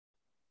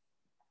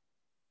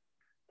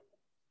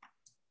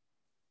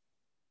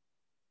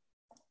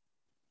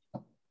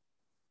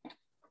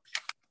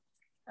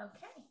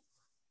Okay.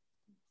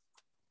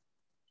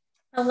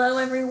 Hello,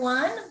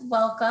 everyone.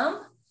 Welcome.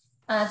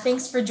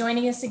 Thanks for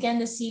joining us again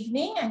this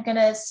evening. I'm going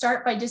to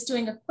start by just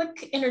doing a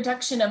quick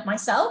introduction of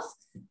myself.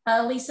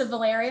 Lisa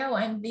Valerio.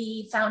 I'm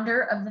the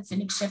founder of the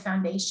Phoenicia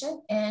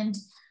Foundation, and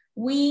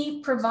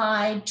we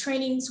provide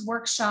trainings,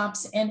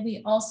 workshops, and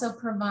we also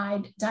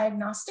provide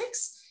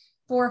diagnostics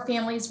for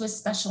families with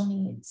special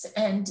needs.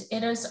 And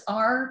it is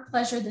our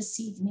pleasure this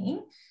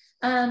evening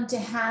to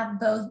have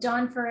both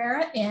Dawn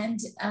Ferreira and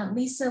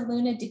Lisa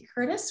Luna de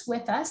Curtis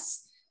with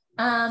us.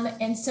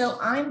 And so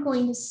I'm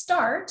going to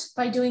start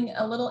by doing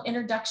a little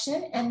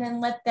introduction and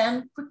then let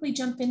them quickly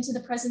jump into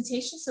the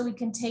presentation so we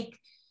can take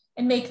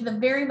and make the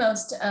very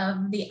most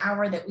of the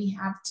hour that we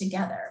have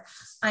together.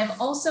 I'm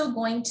also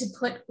going to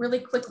put really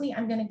quickly,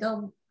 I'm going to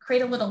go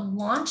create a little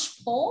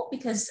launch poll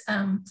because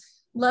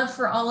love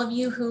for all of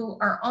you who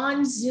are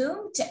on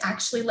Zoom to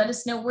actually let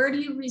us know, where do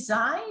you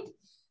reside?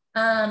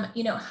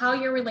 You know, how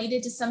you're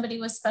related to somebody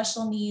with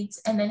special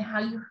needs, and then how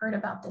you heard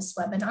about this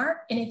webinar.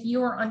 And if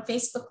you are on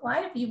Facebook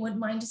Live, if you wouldn't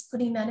mind just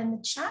putting that in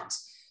the chat,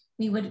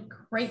 we would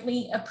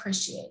greatly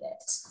appreciate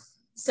it.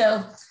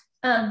 So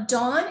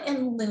Dawn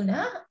and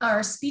Luna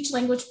are speech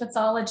language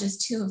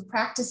pathologists who have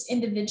practiced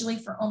individually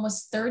for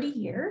almost 30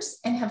 years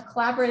and have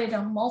collaborated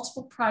on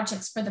multiple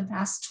projects for the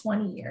past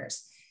 20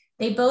 years.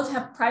 They both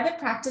have private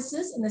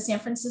practices in the San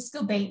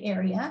Francisco Bay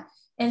Area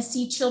and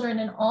see children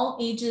in all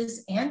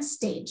ages and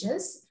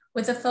stages,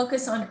 with a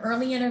focus on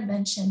early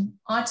intervention,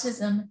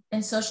 autism,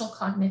 and social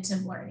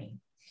cognitive learning.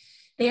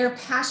 They are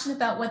passionate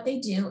about what they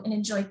do and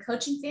enjoy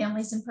coaching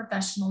families and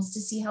professionals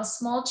to see how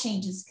small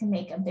changes can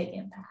make a big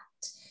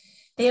impact.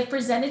 They have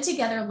presented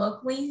together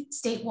locally,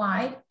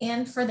 statewide,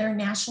 and for their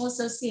national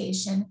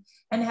association,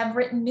 and have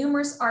written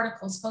numerous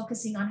articles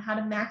focusing on how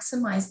to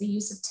maximize the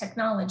use of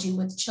technology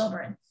with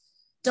children.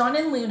 Dawn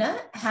and Luna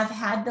have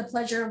had the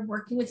pleasure of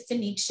working with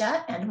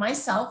Phoenicia and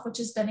myself, which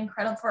has been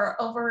incredible,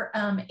 for over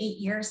 8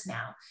 years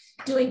now,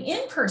 doing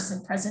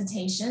in-person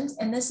presentations.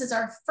 And this is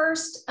our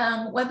first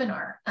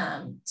webinar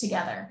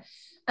together.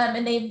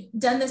 And they've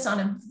done this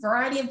on a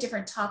variety of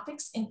different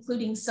topics,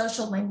 including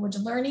social language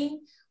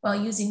learning while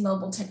using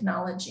mobile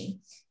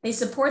technology. They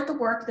support the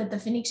work that the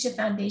Phoenicia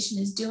Foundation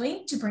is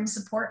doing to bring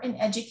support and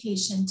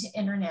education to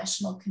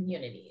international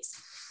communities.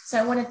 So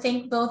I want to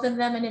thank both of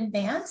them in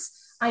advance.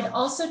 I'd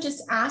also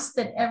just ask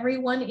that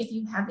everyone, if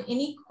you have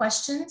any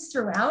questions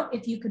throughout,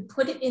 if you could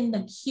put it in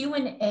the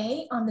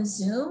Q&A on the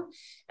Zoom,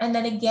 and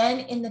then again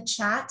in the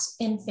chat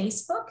in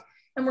Facebook.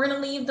 And we're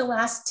going to leave the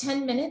last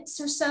 10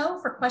 minutes or so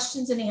for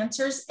questions and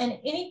answers. And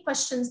any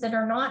questions that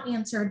are not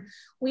answered,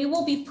 we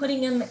will be putting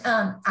them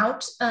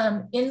out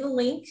in the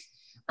link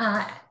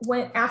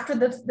after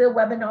the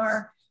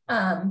webinar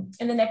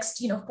in the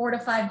next 4 to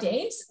 5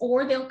 days,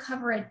 or they'll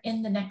cover it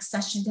in the next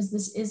session because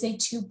this is a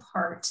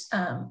 2-part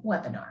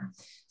webinar.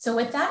 So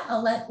with that,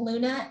 I'll let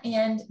Luna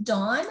and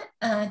Dawn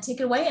take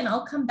it away, and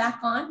I'll come back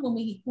on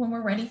when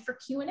we're ready for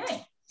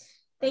Q&A.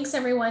 Thanks,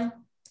 everyone.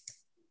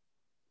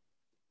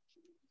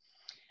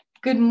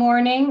 Good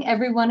morning,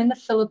 everyone in the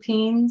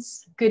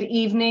Philippines. Good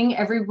evening,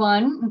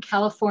 everyone in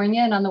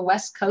California and on the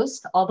West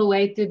Coast, all the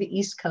way through the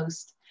East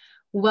Coast.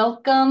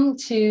 Welcome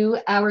to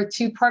our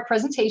 2-part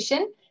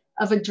presentation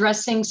of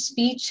addressing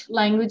speech,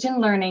 language,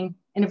 and learning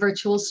in a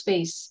virtual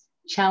space,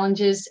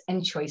 challenges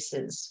and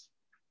choices.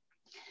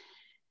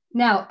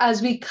 Now,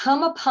 as we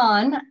come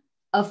upon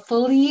a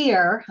full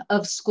year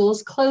of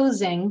schools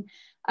closing,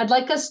 I'd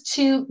like us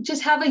to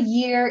just have a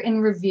year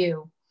in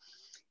review.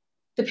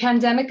 The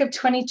pandemic of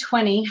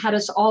 2020 had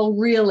us all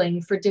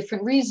reeling for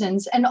different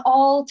reasons and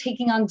all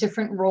taking on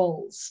different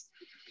roles.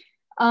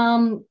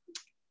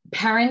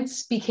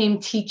 Parents became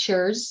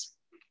teachers.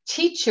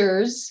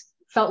 Teachers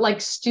felt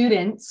like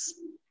students.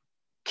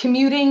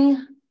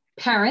 Commuting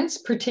parents,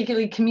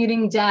 particularly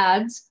commuting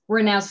dads,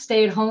 were now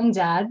stay-at-home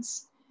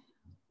dads.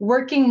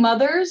 Working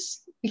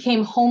mothers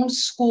became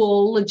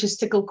homeschool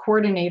logistical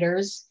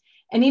coordinators,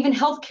 and even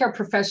healthcare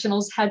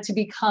professionals had to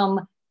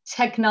become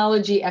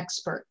technology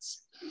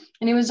experts.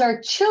 And it was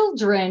our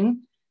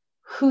children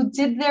who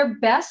did their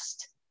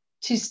best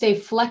to stay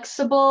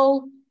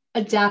flexible,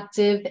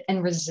 adaptive,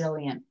 and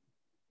resilient.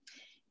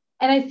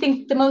 And I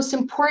think the most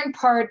important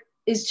part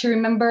is to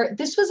remember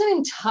this was an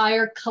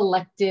entire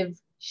collective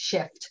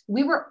shift.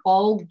 We were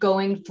all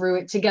going through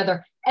it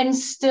together and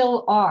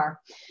still are.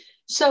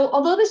 So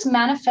although this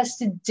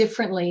manifested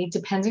differently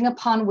depending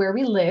upon where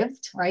we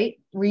lived, right?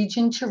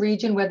 Region to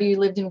region, whether you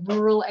lived in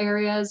rural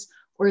areas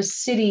or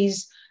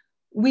cities,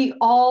 we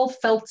all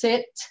felt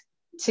it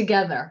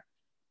together.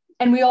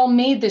 And we all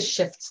made this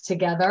shift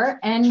together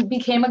and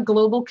became a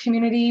global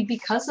community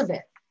because of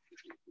it.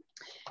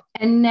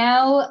 And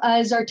now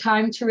is our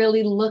time to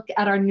really look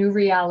at our new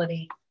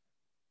reality,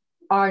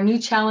 our new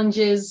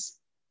challenges,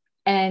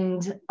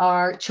 and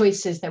our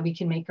choices that we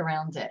can make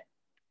around it.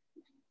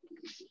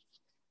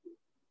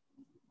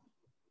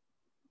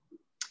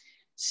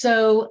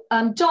 So,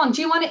 Dawn,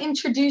 do you want to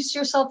introduce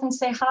yourself and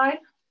say hi?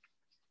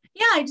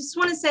 Yeah, I just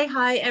want to say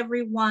hi,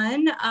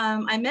 everyone.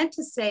 I meant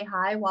to say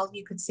hi while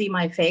you could see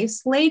my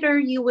face. Later,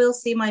 you will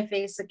see my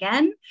face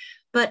again.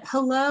 But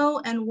hello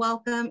and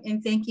welcome,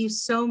 and thank you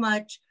so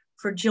much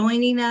for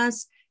joining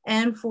us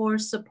and for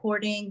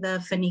supporting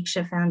the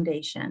Phoenicia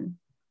Foundation.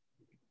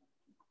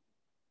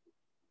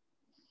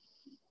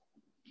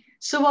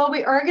 So while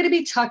we are going to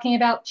be talking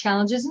about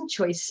challenges and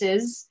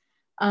choices,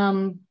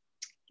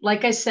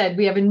 like I said,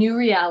 we have a new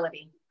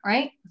reality,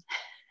 right?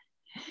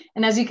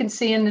 And as you can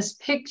see in this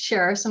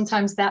picture,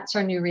 sometimes that's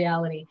our new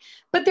reality.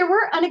 But there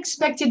were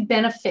unexpected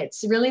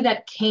benefits really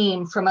that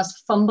came from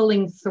us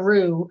fumbling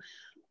through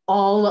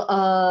all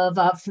of,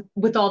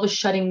 with all the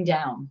shutting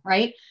down,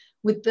 right?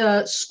 With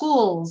the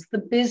schools, the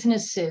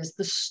businesses,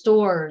 the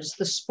stores,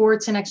 the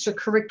sports and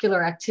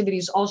extracurricular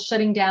activities all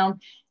shutting down.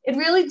 It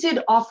really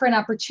did offer an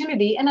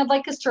opportunity. And I'd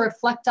like us to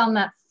reflect on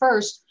that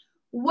first,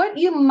 what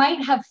you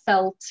might have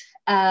felt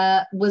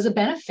was a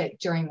benefit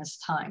during this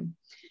time.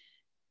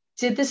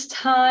 Did this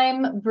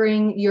time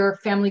bring your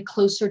family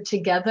closer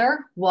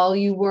together while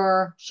you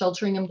were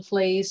sheltering in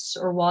place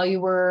or while you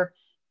were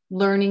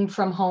learning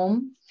from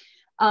home?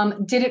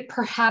 Did it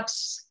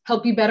perhaps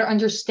help you better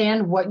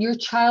understand what your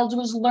child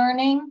was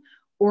learning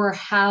or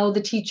how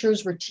the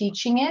teachers were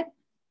teaching it?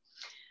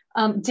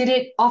 Did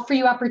it offer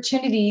you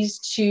opportunities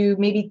to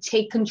maybe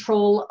take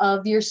control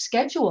of your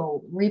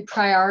schedule,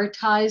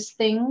 reprioritize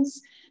things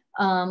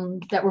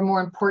that were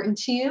more important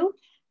to you?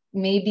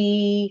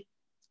 Maybe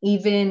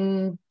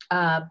even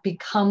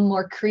become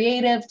more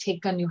creative,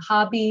 take on new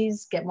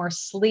hobbies, get more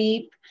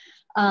sleep.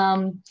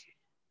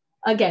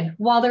 Again,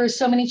 while there are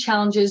so many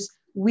challenges,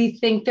 we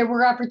think there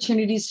were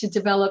opportunities to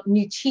develop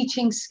new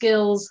teaching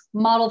skills,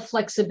 model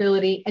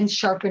flexibility, and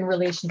sharpen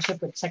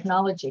relationship with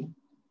technology.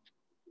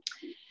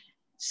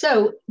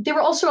 So there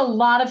were also a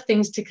lot of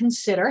things to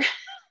consider.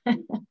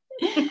 And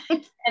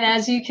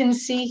as you can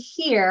see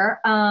here,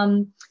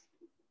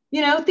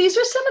 you know, these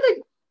are some of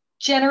the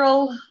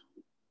general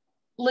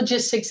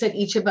logistics that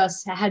each of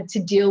us had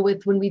to deal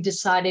with when we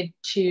decided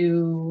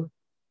to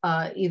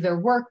either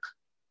work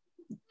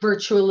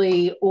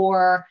virtually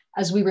or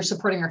as we were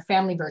supporting our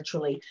family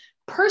virtually.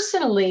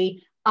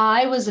 Personally,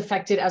 I was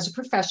affected as a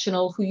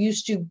professional who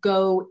used to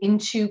go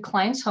into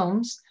clients'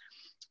 homes,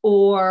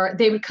 or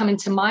they would come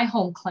into my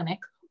home clinic,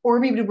 or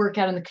we would work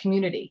out in the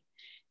community.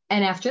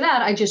 And after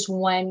that, I just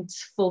went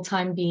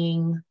full-time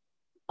being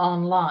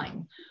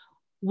online.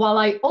 While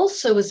I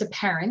also was a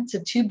parent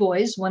of two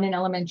boys, one in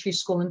elementary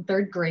school in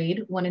 3rd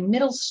grade, one in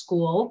middle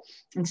school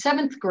in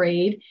 7th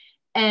grade,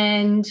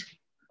 and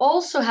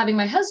also having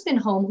my husband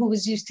home who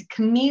was used to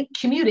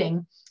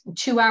commuting a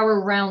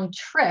 2-hour round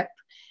trip,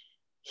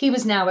 he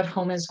was now at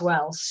home as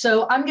well.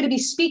 So I'm going to be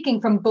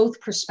speaking from both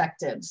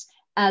perspectives,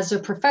 as a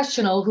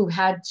professional who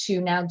had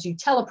to now do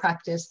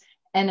telepractice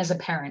and as a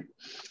parent.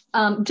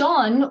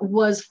 Dawn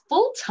was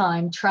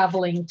full-time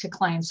traveling to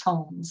clients'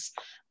 homes.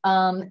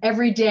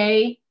 Every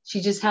day, she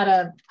just had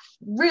a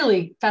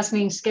really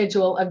fascinating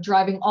schedule of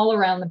driving all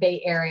around the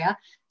Bay Area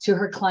to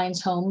her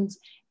clients' homes.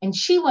 And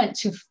she went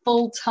to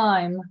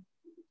full-time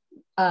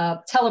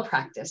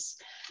telepractice.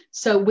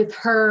 So with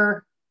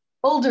her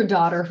older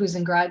daughter, who's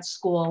in grad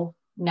school,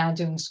 now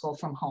doing school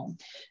from home.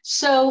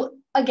 So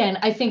again,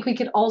 I think we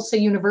could all say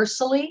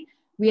universally,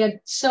 we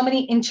had so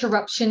many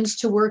interruptions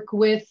to work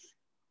with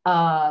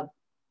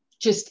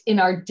just in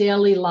our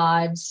daily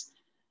lives,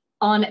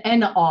 on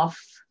and off,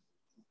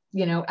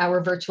 you know,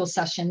 our virtual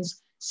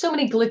sessions. So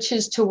many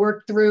glitches to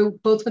work through,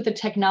 both with the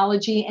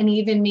technology and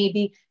even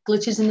maybe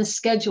glitches in the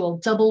schedule,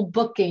 double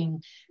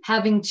booking,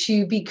 having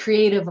to be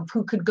creative of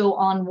who could go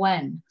on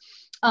when.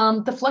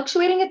 The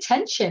fluctuating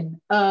attention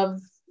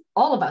of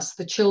all of us,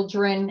 the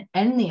children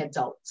and the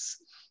adults,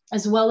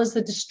 as well as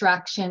the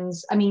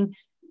distractions. I mean,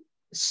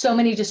 so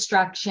many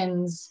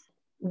distractions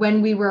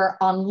when we were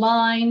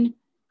online,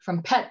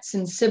 from pets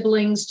and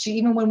siblings to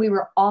even when we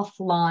were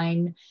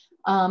offline,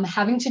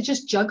 having to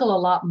just juggle a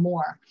lot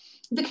more.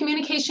 The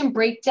communication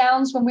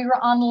breakdowns when we were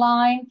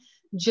online,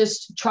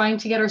 just trying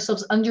to get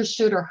ourselves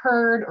understood or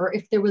heard, or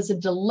if there was a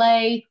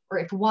delay, or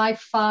if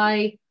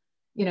Wi-Fi,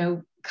 you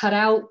know, cut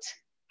out,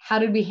 how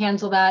did we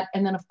handle that?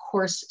 And then of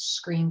course,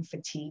 screen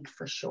fatigue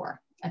for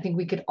sure. I think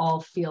we could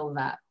all feel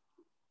that.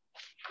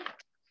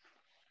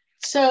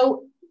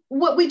 So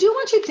what we do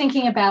want you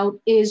thinking about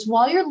is,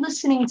 while you're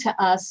listening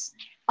to us,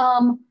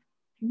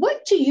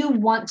 what do you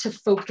want to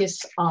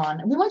focus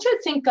on? We want you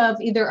to think of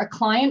either a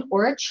client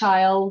or a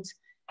child,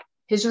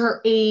 his or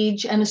her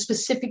age, and a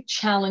specific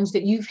challenge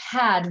that you've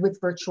had with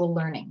virtual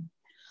learning.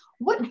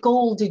 What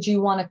goal did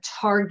you want to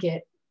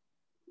target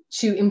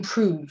to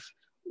improve?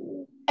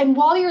 And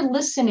while you're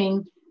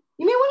listening,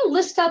 you may want to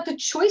list out the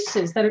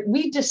choices that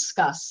we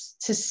discuss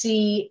to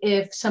see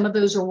if some of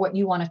those are what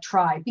you want to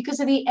try. Because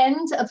at the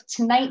end of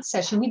tonight's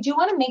session, we do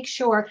want to make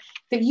sure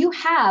that you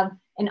have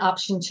an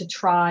option to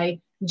try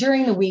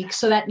during the week,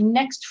 so that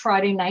next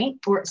Friday night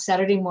or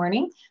Saturday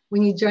morning,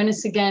 when you join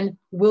us again,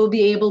 we'll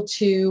be able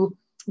to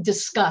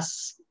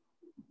discuss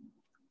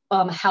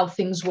how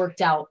things worked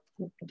out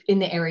in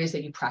the areas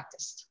that you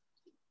practiced.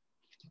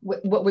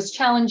 What was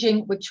challenging,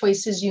 what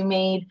choices you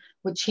made,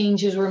 what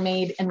changes were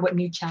made, and what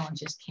new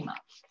challenges came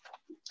up.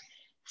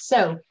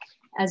 So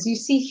as you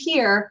see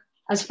here,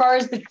 As far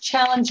as the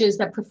challenges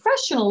that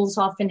professionals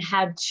often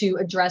had to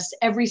address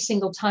every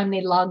single time they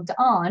logged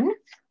on,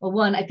 well,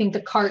 one, I think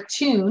the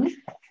cartoon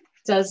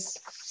does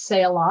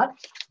say a lot,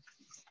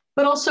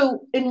 but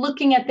also in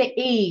looking at the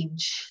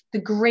age, the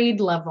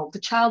grade level, the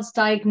child's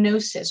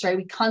diagnosis, right?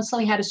 We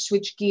constantly had to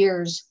switch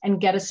gears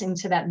and get us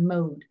into that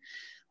mode.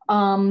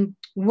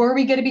 Were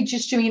we going to be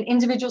just doing an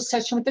individual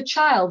session with the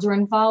child, or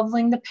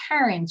involving the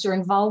parents, or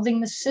involving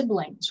the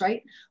siblings,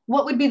 right?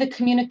 What would be the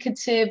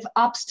communicative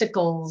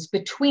obstacles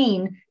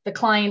between the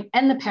client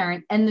and the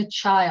parent and the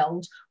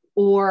child,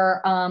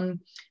 or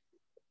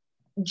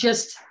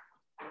just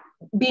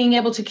being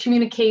able to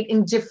communicate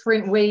in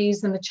different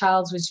ways than the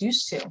child was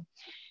used to?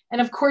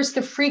 And of course,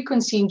 the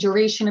frequency and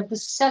duration of the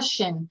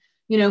session.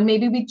 You know,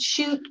 maybe we'd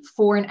shoot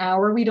for an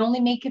hour, we'd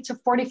only make it to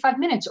 45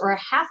 minutes or a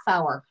half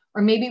hour,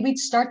 or maybe we'd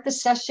start the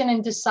session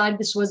and decide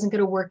this wasn't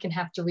going to work and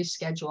have to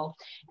reschedule.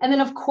 And then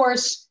of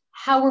course,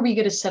 how are we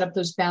going to set up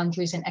those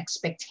boundaries and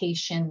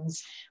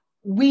expectations?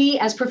 We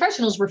as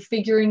professionals were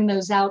figuring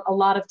those out a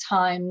lot of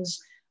times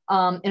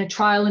in a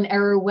trial and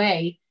error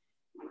way,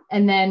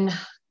 and then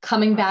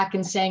coming back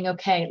and saying,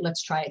 okay,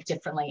 let's try it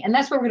differently. And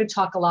that's what we're going to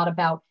talk a lot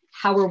about.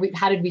 How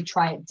did we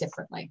try it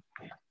differently?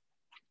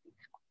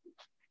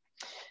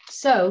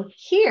 So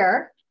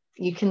here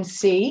you can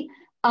see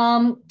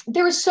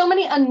there are so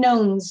many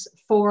unknowns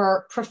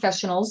for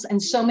professionals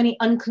and so many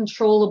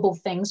uncontrollable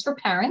things for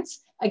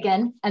parents.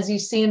 Again, as you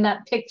see in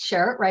that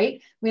picture,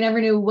 right? We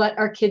never knew what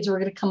our kids were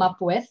going to come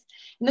up with.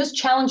 And those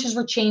challenges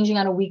were changing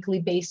on a weekly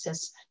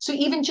basis. So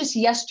even just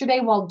yesterday,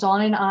 while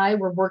Dawn and I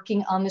were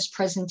working on this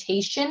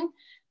presentation,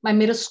 my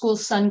middle school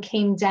son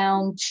came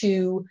down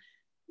to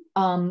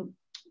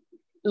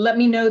let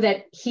me know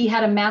that he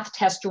had a math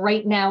test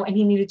right now and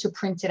he needed to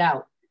print it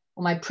out.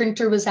 Well, my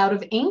printer was out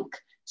of ink,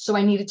 so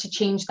I needed to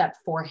change that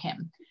for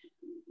him.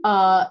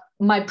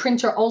 My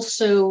printer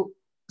also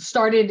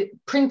started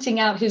printing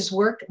out his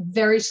work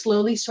very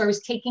slowly, so I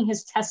was taking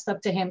his test up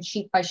to him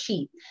sheet by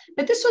sheet.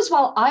 But this was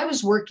while I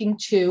was working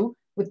too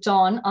with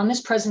Dawn on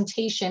this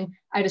presentation.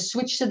 I had to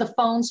switch to the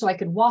phone so I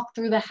could walk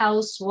through the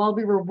house while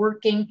we were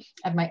working.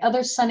 I had my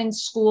other son in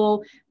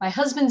school. My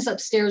husband's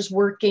upstairs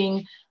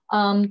working.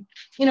 You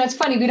know, it's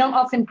funny, we don't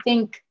often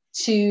think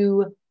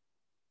to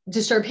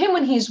disturb him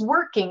when he's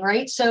working,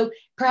 right? So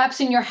perhaps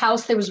in your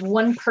house, there was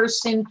one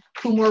person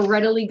who more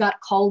readily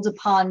got called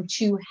upon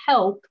to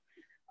help,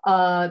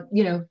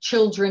 you know,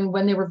 children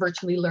when they were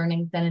virtually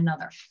learning than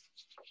another.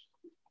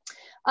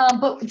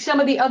 But some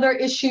of the other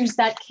issues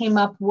that came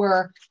up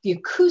were the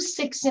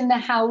acoustics in the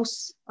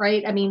house,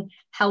 right? I mean,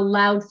 how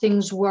loud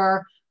things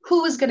were,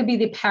 who was going to be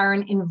the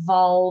parent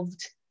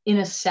involved in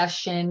a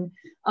session,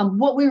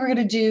 what we were going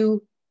to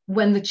do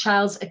when the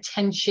child's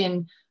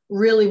attention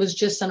really was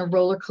just on a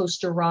roller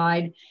coaster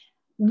ride.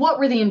 What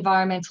were the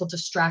environmental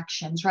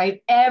distractions,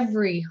 right?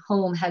 Every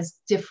home has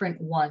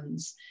different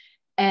ones.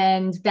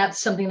 And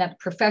that's something that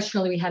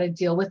professionally we had to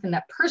deal with, and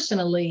that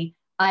personally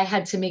I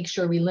had to make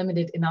sure we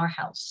limited in our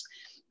house.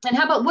 And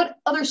how about what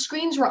other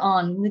screens were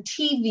on, the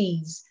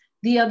TVs,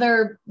 the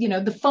other, you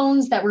know, the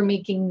phones that were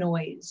making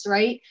noise,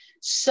 right?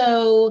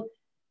 So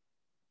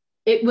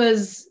it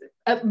was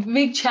a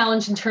big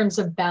challenge in terms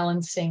of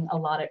balancing a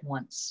lot at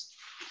once.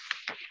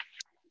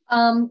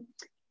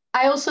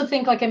 I also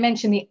think, like I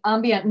mentioned, the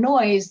ambient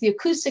noise, the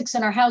acoustics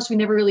in our house, we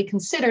never really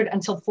considered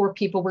until 4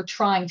 people were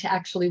trying to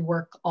actually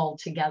work all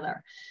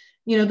together.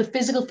 You know, the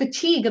physical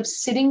fatigue of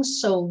sitting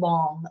so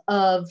long,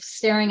 of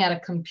staring at a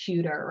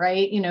computer,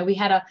 right? You know, we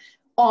had to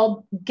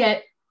all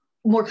get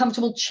more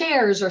comfortable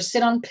chairs or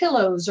sit on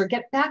pillows or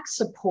get back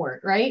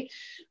support, right?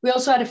 We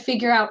also had to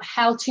figure out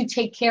how to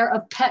take care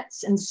of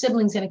pets and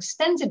siblings and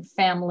extended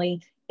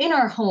family in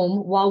our home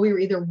while we were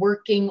either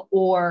working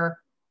or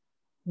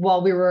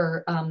while we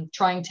were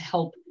trying to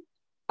help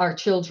our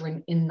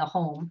children in the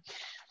home.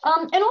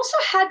 And also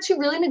had to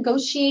really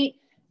negotiate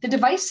the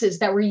devices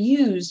that were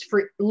used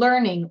for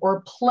learning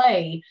or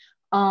play,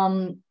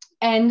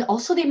 and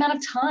also the amount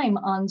of time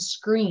on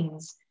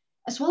screens,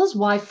 as well as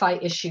Wi-Fi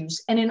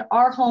issues. And in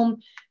our home,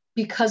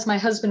 because my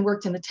husband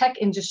worked in the tech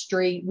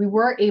industry, we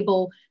were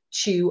able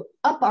to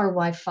up our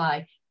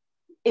Wi-Fi,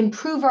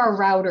 improve our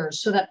routers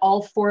so that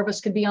all 4 of us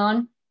could be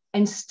on.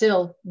 And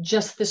still,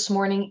 just this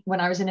morning, when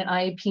I was in an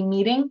IEP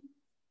meeting,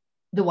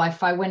 the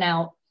Wi-Fi went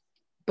out.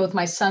 Both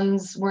my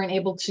sons weren't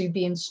able to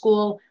be in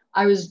school.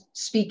 I was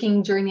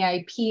speaking during the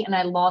IEP and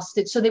I lost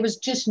it. So there was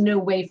just no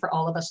way for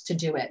all of us to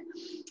do it,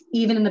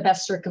 even in the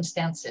best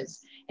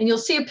circumstances. And you'll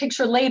see a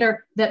picture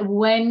later that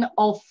when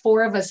all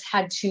 4 of us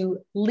had to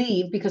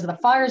leave because of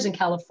the fires in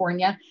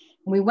California,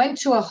 and we went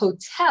to a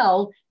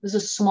hotel, it was a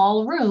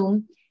small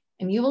room.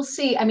 And you will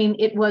see, I mean,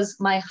 it was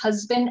my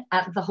husband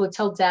at the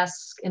hotel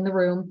desk in the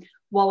room,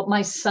 while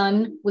my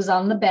son was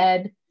on the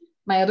bed,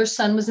 my other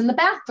son was in the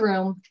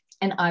bathroom,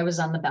 and I was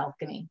on the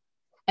balcony.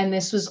 And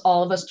this was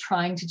all of us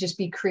trying to just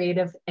be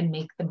creative and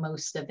make the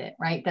most of it,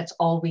 right? That's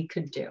all we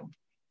could do.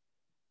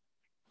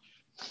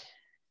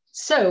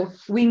 So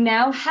we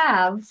now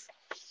have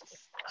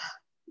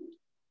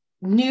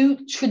new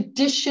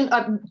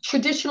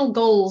traditional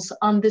goals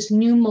on this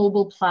new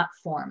mobile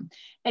platform.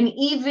 And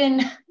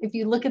even if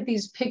you look at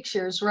these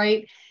pictures,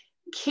 right,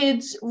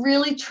 kids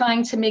really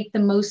trying to make the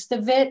most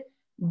of it,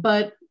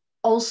 but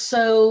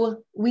also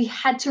we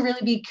had to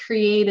really be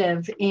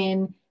creative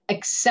in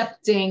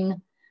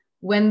accepting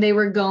when they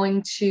were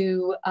going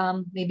to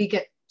maybe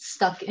get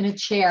stuck in a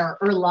chair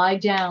or lie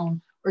down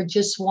or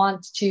just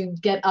want to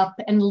get up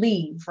and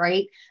leave,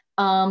 right?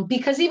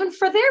 Because even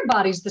for their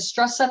bodies, the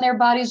stress on their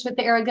bodies with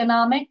the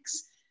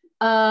ergonomics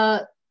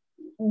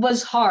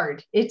was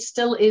hard. It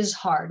still is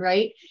hard,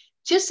 right?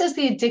 Just as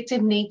the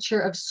addictive nature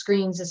of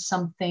screens is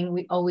something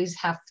we always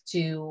have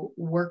to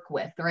work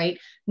with, right?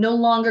 No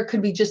longer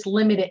could we just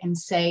limit it and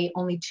say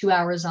only 2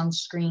 hours on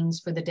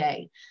screens for the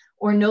day.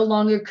 Or no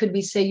longer could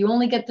we say you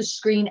only get the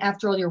screen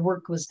after all your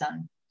work was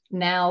done.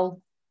 Now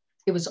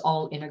it was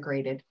all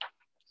integrated.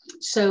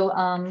 So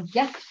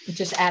yeah, it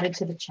just added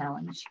to the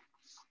challenge.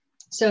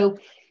 So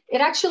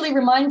it actually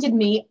reminded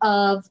me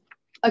of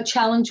a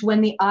challenge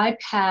when the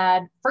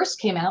iPad first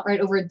came out, right,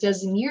 over a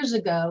dozen years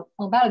ago,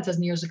 well, about a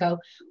dozen years ago,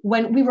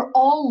 when we were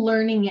all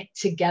learning it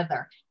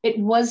together. It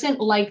wasn't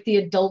like the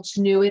adults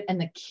knew it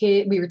and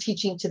we were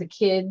teaching it to the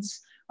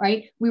kids,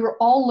 right? We were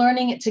all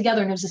learning it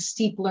together, and it was a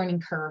steep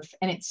learning curve,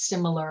 and it's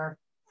similar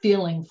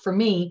feeling for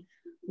me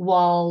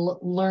while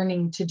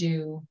learning to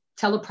do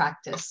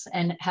telepractice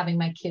and having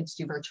my kids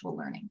do virtual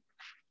learning.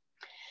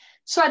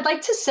 So I'd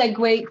like to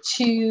segue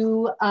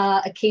to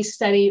a case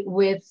study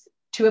with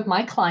two of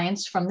my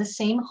clients from the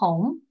same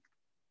home.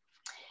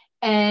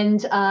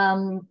 And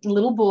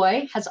little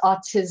boy has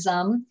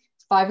autism,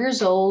 5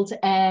 years old,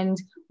 and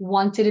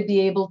wanted to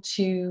be able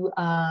to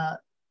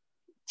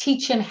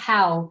teach him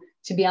how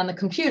to be on the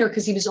computer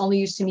because he was only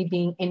used to me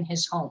being in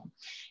his home.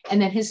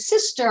 And then his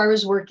sister, I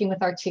was working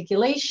with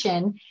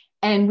articulation,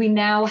 and we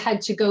now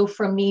had to go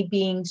from me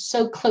being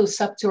so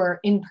close up to her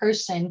in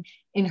person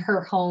in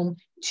her home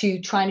to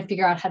trying to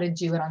figure out how to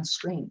do it on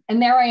screen.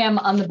 And there I am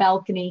on the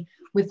balcony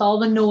with all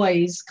the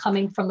noise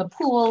coming from the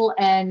pool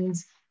and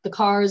the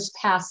cars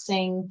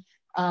passing,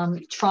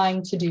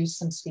 trying to do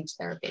some speech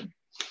therapy.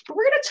 But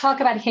we're going to talk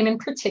about him in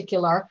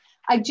particular.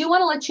 I do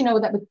want to let you know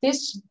that with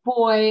this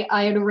boy,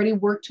 I had already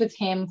worked with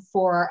him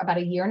for about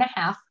 1.5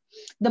 years.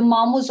 The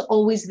mom was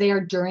always there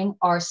during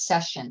our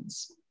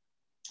sessions.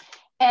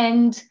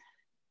 And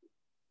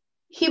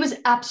he was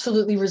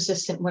absolutely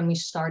resistant when we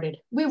started.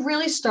 We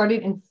really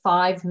started in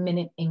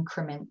 5-minute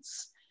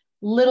increments.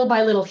 Little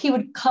by little, he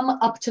would come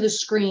up to the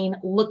screen,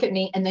 look at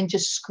me, and then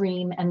just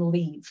scream and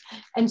leave.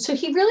 And so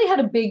he really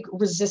had a big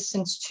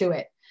resistance to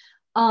it.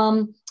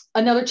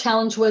 Another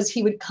challenge was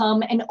he would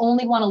come and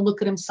only want to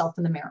look at himself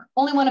in the mirror,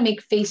 only want to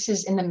make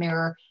faces in the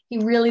mirror. He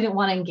really didn't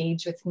want to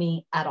engage with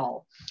me at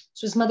all.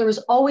 So his mother was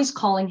always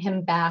calling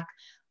him back,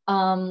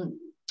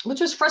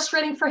 which was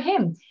frustrating for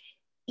him.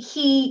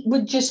 He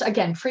would just,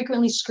 again,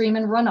 frequently scream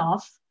and run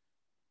off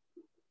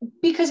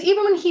because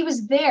even when he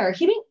was there,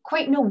 he didn't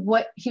quite know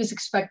what he was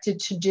expected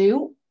to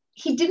do.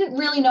 He didn't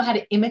really know how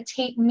to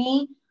imitate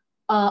me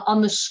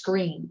on the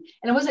screen.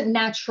 And it wasn't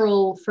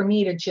natural for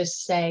me to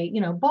just say,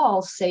 you know,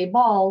 ball, say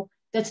ball.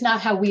 That's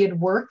not how we had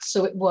worked.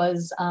 So it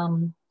was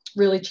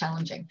really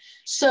challenging.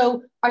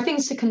 So our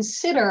things to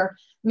consider,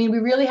 I mean, we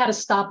really had to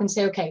stop and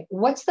say, okay,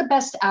 what's the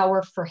best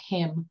hour for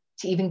him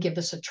to even give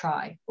this a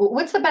try?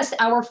 What's the best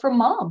hour for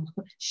mom?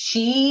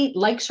 She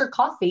likes her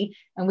coffee,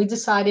 and we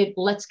decided,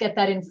 let's get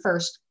that in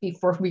first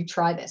before we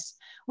try this.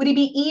 Would he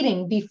be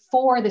eating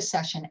before the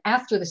session,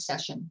 after the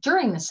session,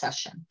 during the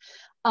session?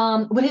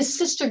 Would his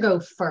sister go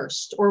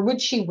first, or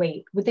would she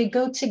wait? Would they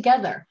go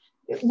together?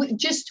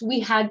 We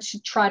had to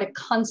try to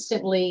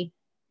constantly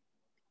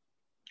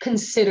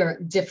consider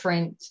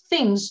different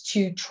things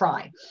to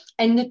try.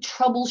 And the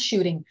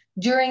troubleshooting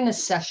during the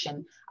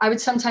session, I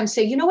would sometimes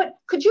say, you know what,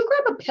 could you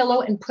grab a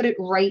pillow and put it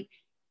right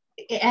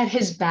at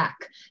his back?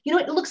 You know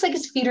what, it looks like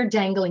his feet are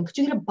dangling. Could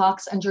you get a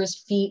box under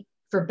his feet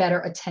for better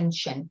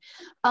attention?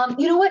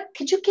 You know what,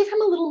 could you give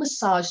him a little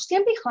massage?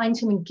 Stand behind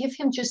him and give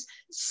him just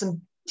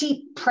some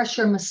deep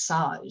pressure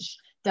massage.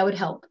 That would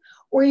help.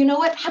 Or you know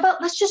what, how about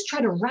let's just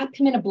try to wrap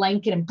him in a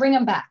blanket and bring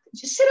him back.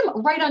 Just sit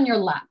him right on your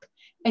lap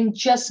and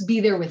just be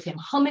there with him,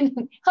 hum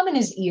in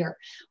his ear,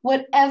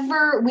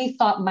 whatever we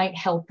thought might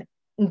help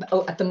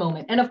at the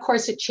moment. And of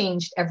course, it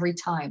changed every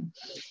time.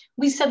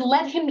 We said,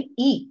 let him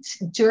eat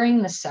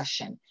during the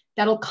session.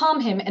 That'll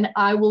calm him, and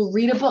I will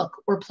read a book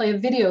or play a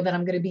video that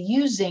I'm going to be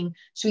using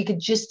so he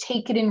could just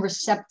take it in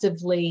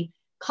receptively,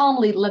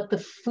 calmly, let the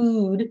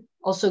food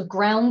also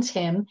ground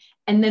him,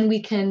 and then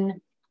we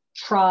can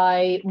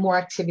try more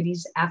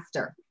activities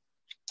after.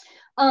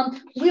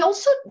 We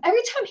also,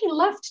 every time he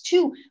left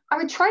too, I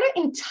would try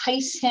to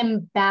entice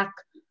him back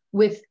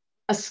with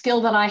a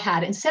skill that I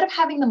had. Instead of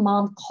having the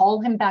mom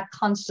call him back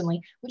constantly,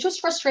 which was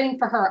frustrating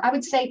for her, I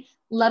would say,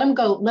 let him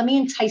go. Let me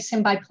entice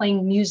him by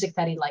playing music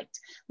that he liked.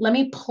 Let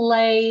me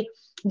play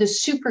the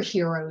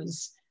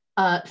superheroes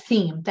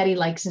theme that he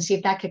likes and see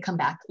if that could come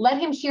back.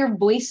 Let him hear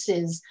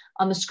voices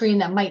on the screen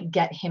that might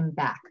get him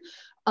back.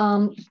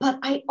 But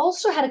I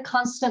also had to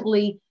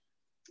constantly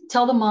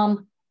tell the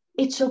mom,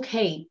 it's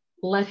okay.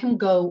 let him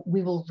go.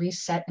 We will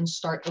reset and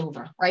start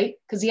over, right?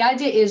 Because the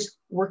idea is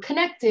we're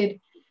connected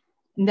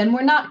and then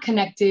we're not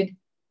connected.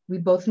 We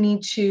both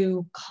need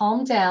to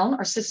calm down,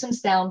 our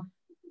systems down,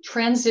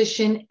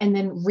 transition, and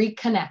then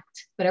reconnect.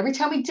 But every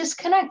time we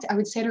disconnect, I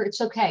would say to her,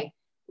 it's okay.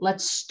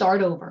 Let's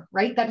start over,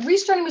 right? That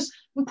restarting was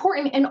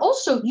important. And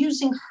also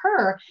using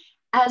her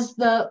as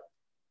the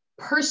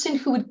person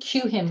who would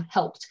cue him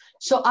helped.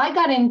 So I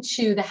got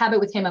into the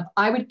habit with him of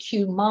I would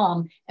cue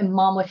mom and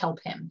mom would help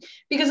him.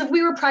 Because if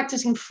we were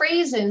practicing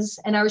phrases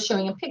and I was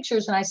showing him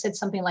pictures and I said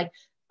something like,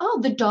 oh,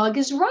 the dog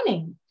is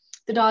running.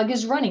 The dog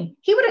is running.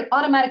 He would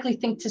automatically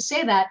think to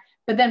say that.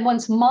 But then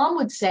once mom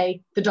would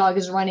say the dog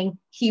is running,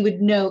 he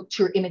would know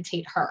to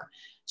imitate her.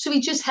 So we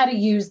just had to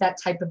use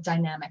that type of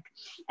dynamic.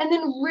 And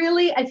then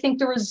really, I think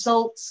the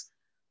results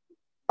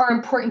are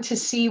important to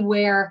see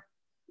where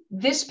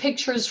this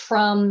picture is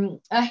from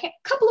a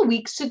couple of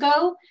weeks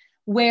ago,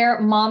 where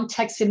mom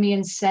texted me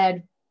and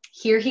said,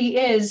 here he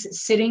is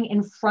sitting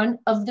in front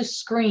of the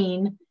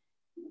screen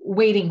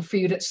waiting for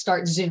you to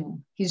start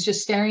Zoom. He's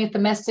just staring at the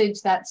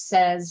message that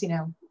says,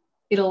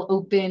 it'll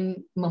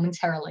open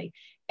momentarily.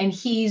 And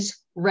he's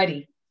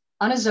ready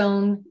on his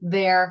own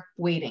there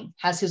waiting,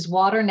 has his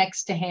water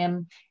next to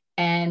him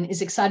and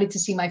is excited to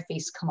see my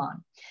face come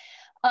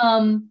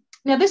on.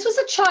 Now, this was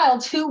a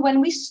child who,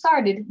 when we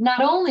started,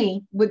 not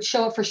only would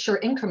show up for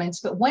short increments,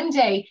 but one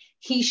day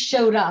he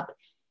showed up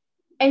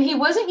and he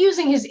wasn't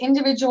using his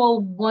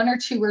individual 1 or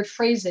 2 word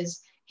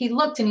phrases. He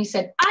looked and he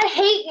said, I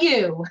hate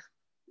you.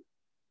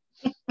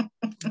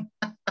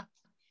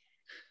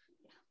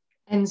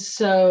 And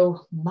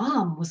so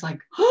mom was like,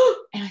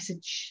 oh, and I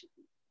said, shh.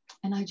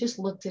 And I just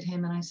looked at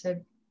him and I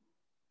said,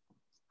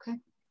 okay,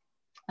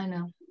 I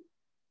know.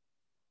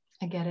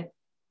 I get it.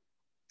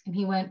 And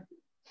he went,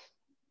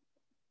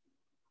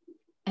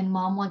 and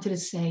mom wanted to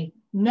say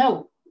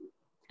no.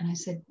 And I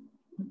said,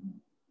 mm-hmm.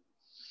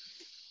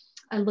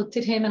 I looked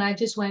at him and I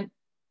just went,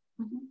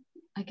 mm-hmm.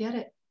 I get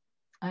it.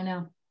 I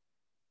know.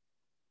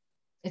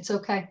 It's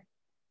okay.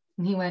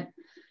 And he went,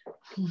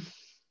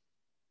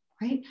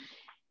 right?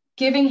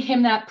 Giving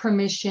him that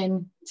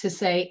permission to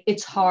say,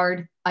 it's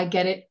hard. I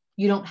get it.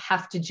 You don't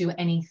have to do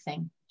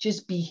anything.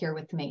 Just be here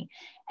with me.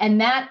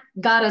 And that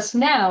got us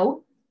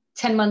now,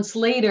 10 months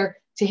later,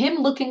 to him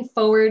looking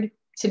forward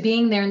to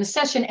being there in the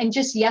session. And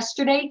just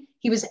yesterday,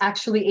 he was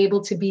actually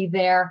able to be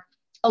there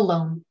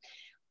alone.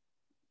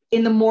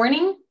 In the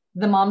morning,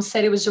 the mom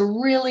said it was a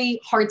really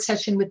hard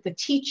session with the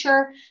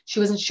teacher. She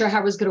wasn't sure how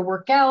it was going to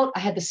work out. I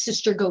had the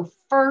sister go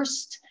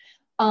first.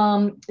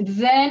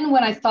 Then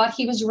when I thought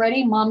he was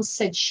ready, mom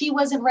said she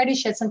wasn't ready.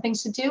 She had some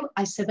things to do.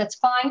 I said, that's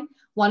fine.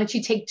 Why don't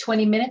you take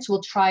 20 minutes?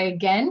 We'll try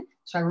again.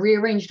 So I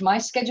rearranged my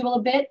schedule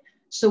a bit.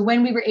 So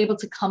when we were able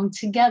to come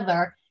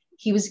together,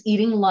 he was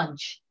eating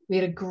lunch. We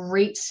had a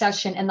great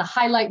session. And the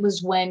highlight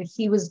was when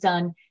he was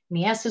done and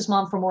he asked his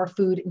mom for more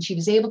food and she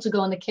was able to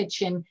go in the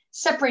kitchen,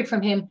 separate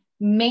from him,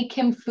 make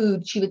him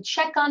food. She would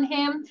check on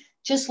him,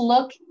 just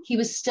look, he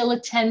was still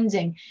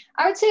attending.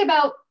 I would say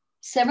about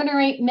 7 or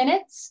 8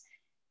 minutes.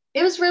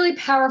 It was really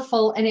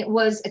powerful. And it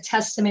was a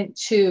testament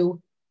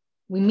to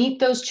we meet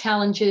those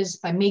challenges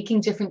by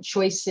making different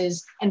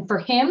choices. And for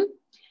him,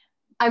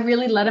 I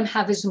really let him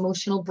have his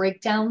emotional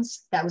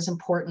breakdowns. That was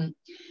important.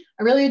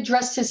 I really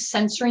addressed his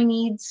sensory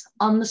needs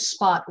on the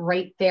spot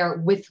right there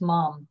with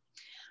mom.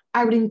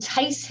 I would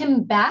entice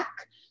him back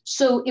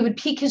so it would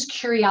pique his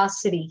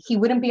curiosity. He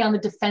wouldn't be on the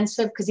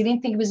defensive because he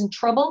didn't think he was in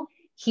trouble.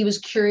 He was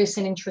curious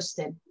and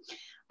interested.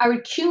 I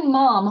would cue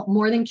mom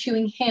more than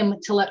cueing him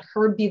to let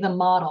her be the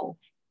model.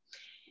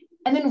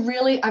 And then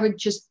really, I would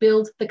just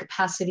build the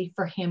capacity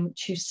for him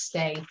to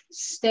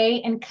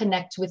stay and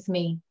connect with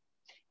me.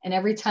 And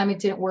every time it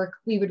didn't work,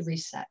 we would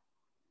reset.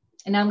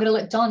 And now I'm going to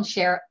let Dawn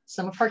share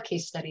some of her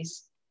case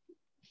studies.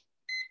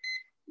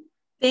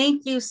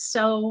 Thank you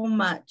so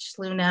much,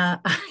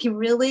 Luna. I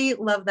really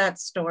love that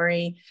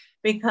story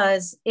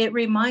because it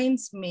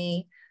reminds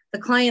me, the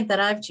client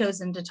that I've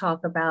chosen to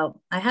talk about,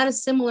 I had a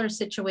similar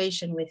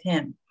situation with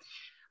him.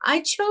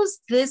 I chose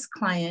this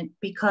client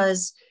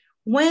because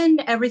when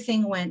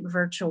everything went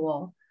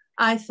virtual,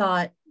 I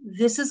thought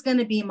this is going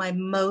to be my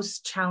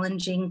most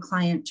challenging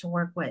client to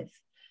work with.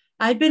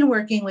 I'd been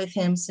working with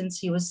him since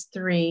he was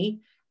 3.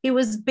 He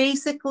was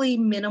basically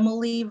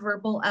minimally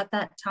verbal at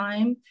that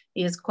time.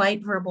 He is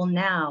quite verbal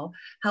now.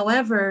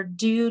 However,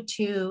 due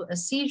to a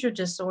seizure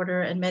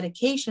disorder and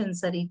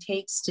medications that he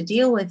takes to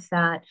deal with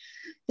that,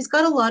 he's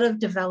got a lot of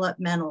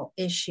developmental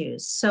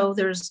issues. So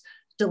there's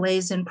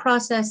delays in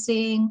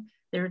processing,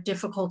 there are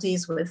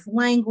difficulties with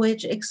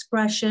language,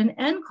 expression,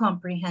 and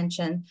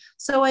comprehension.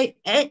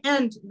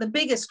 And the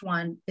biggest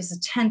one is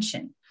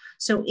attention.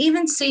 So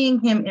even seeing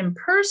him in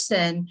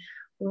person,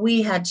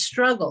 we had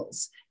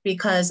struggles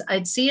because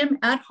I'd see him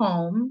at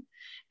home,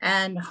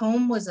 and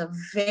home was a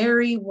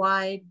very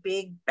wide,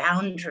 big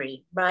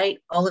boundary, right?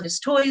 All of his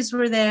toys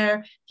were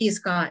there. He's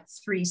got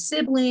 3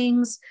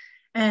 siblings.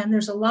 And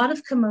there's a lot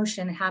of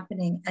commotion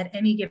happening at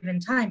any given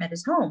time at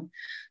his home.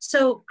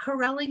 So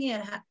corralling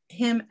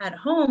him at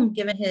home,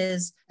 given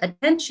his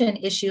attention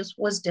issues,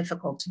 was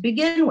difficult to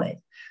begin with.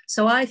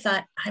 So I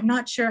thought, I'm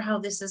not sure how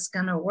this is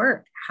going to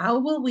work. How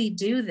will we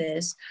do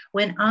this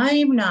when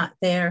I'm not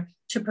there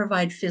to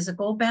provide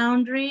physical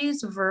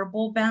boundaries,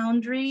 verbal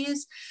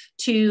boundaries,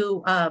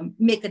 to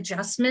make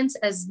adjustments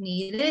as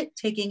needed,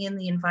 taking in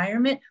the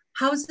environment?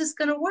 How is this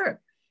going to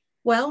work?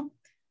 Well,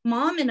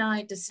 Mom and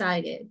I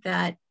decided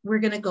that we're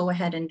going to go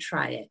ahead and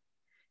try it.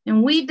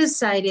 And we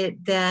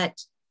decided that,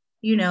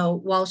 you know,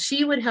 while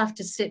she would have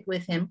to sit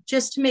with him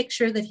just to make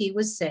sure that he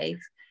was safe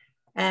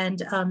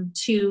and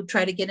to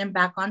try to get him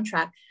back on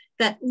track,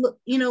 that,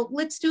 you know,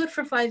 let's do it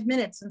for 5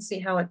 minutes and see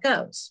how it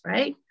goes,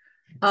 right?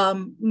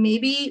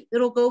 Maybe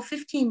it'll go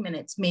 15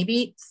 minutes,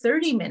 maybe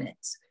 30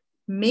 minutes,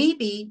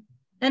 maybe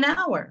an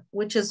hour,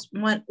 which is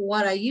what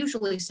I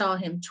usually saw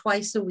him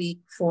twice a week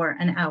for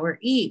an hour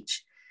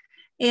each.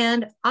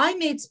 And I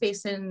made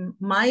space in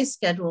my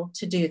schedule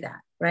to do that,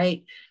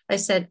 right? I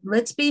said,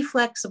 let's be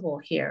flexible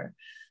here.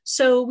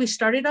 So we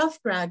started off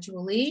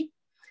gradually.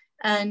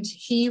 And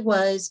he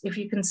was, if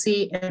you can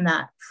see in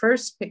that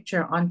first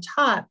picture on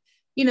top,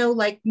 you know,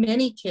 like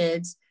many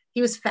kids,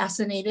 he was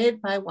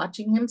fascinated by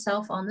watching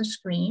himself on the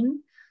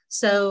screen.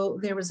 So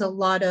there was a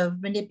lot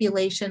of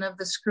manipulation of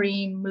the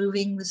screen,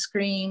 moving the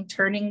screen,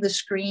 turning the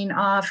screen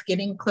off,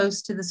 getting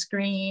close to the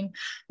screen,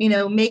 you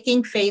know,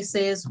 making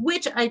faces,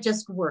 which I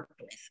just worked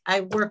with.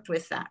 I worked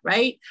with that,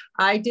 right?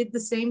 I did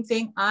the same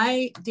thing.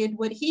 I did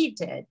what he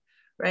did,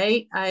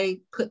 right?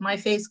 I put my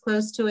face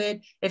close to it.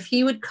 If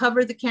he would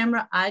cover the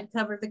camera, I'd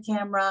cover the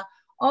camera,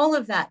 all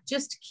of that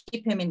just to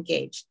keep him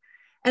engaged.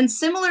 And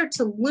similar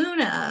to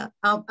Luna,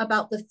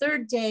 about the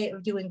third day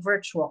of doing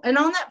virtual. And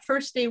on that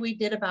first day, we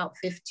did about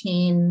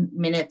 15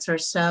 minutes or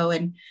so.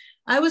 And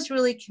I was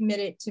really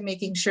committed to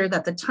making sure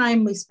that the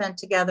time we spent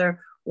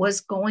together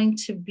was going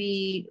to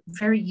be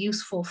very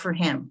useful for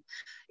him.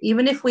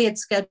 Even if we had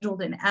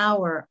scheduled an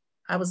hour,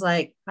 I was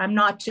like, I'm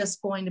not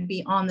just going to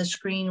be on the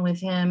screen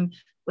with him,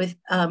 with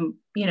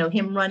you know,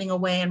 him running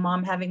away and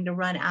Mom having to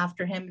run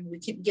after him and we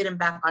can get him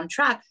back on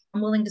track.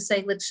 I'm willing to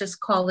say, let's just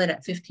call it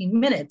at 15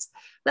 minutes.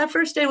 That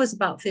first day was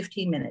about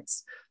 15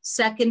 minutes.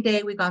 Second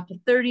day, we got to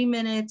 30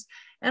 minutes.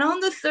 And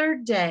on the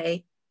third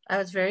day, I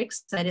was very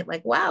excited,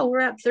 like, wow, we're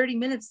at 30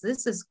 minutes.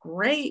 This is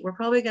great. We're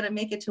probably going to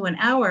make it to an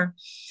hour.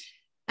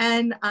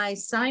 And I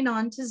sign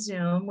on to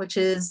Zoom, which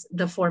is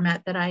the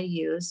format that I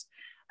use.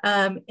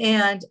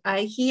 And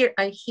I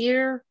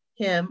hear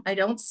him, I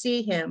don't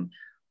see him,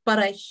 but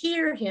I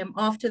hear him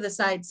off to the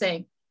side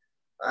saying,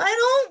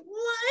 I don't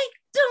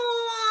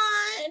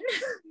like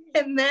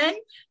Dawn. And then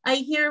I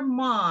hear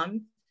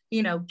Mom,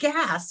 you know,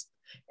 gasp.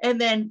 And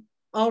then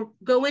I'll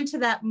go into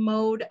that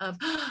mode of,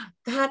 oh,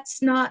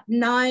 that's not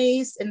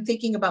nice. And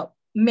thinking about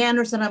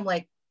manners. And I'm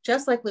like,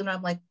 just like Luna,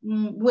 I'm like,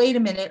 wait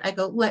a minute. I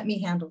go, let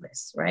me handle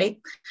this, right?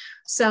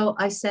 So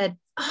I said,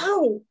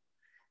 oh,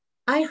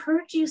 I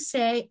heard you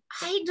say,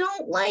 I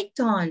don't like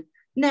Dawn.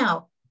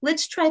 Now,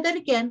 let's try that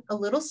again, a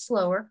little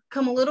slower,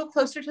 come a little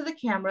closer to the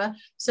camera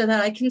so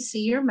that I can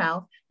see your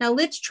mouth. Now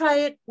let's try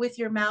it with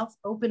your mouth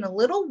open a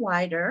little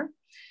wider.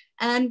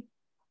 And,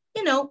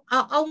 you know,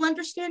 I'll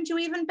understand you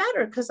even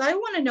better because I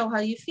want to know how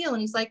you feel. And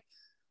he's like,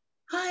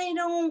 I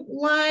don't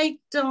like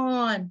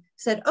Dawn. I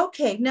said,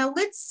 okay, now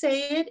let's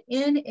say it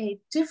in a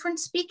different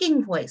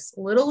speaking voice,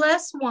 a little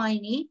less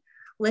whiny.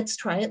 Let's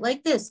try it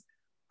like this.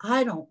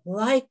 I don't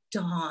like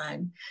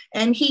Dawn.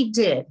 And he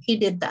did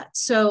that.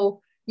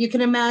 So you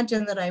can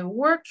imagine that I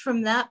worked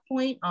from that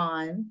point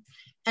on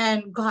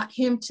and got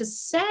him to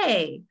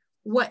say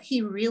what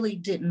he really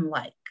didn't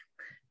like,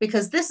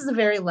 because this is a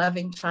very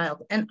loving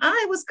child. And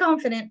I was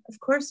confident, of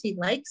course, he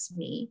likes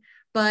me,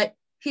 but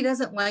he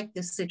doesn't like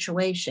this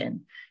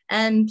situation.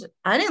 And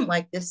I didn't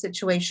like this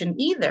situation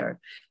either.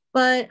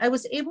 But I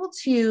was able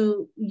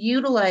to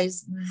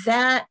utilize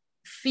that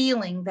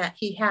feeling that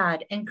he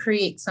had and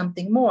create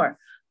something more.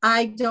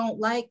 I don't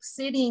like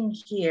sitting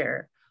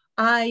here.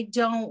 I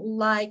don't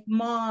like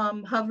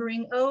Mom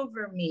hovering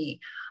over me.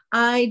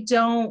 I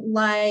don't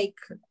like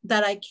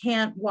that I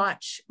can't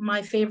watch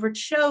my favorite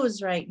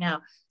shows right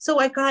now. So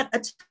I got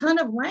a ton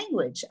of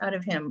language out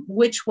of him,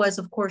 which was,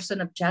 of course,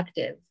 an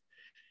objective.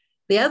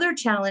 The other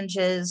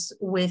challenges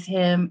with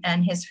him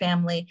and his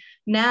family,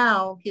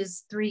 now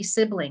his 3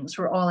 siblings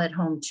were all at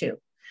home too.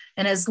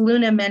 And as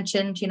Luna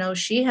mentioned, you know,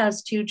 she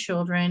has 2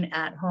 children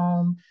at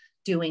home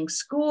doing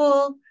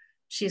school.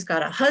 She's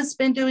got a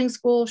husband doing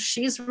school.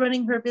 She's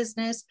running her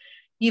business.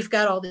 You've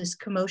got all this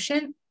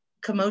commotion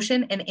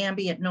and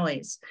ambient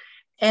noise.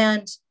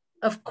 And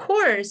of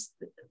course,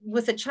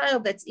 with a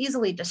child that's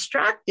easily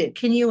distracted,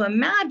 can you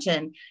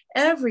imagine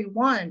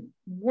everyone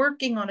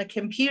working on a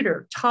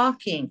computer,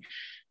 talking,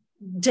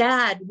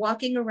 Dad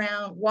walking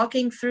around,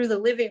 walking through the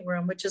living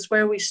room, which is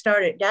where we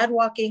started, Dad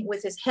walking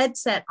with his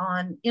headset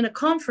on in a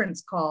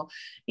conference call,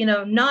 you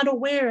know, not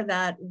aware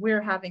that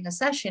we're having a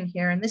session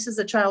here. And this is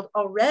a child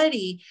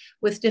already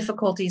with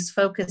difficulties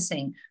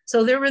focusing.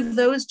 So there were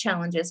those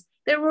challenges.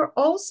 There were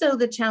also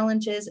the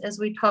challenges, as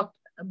we talked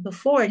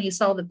before, and you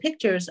saw the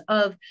pictures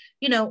of,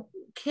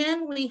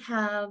 can we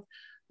have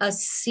a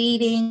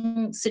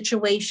seating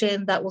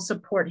situation that will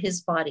support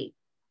his body?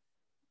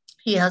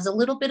 He has a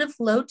little bit of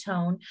low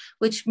tone,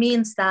 which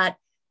means that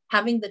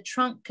having the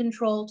trunk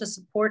control to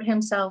support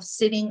himself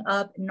sitting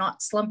up,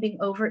 not slumping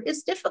over,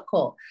 is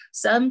difficult.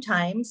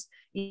 Sometimes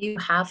you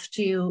have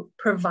to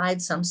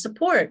provide some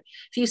support.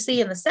 If you see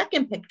in the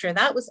second picture,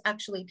 that was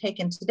actually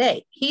taken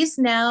today. He's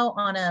now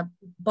on a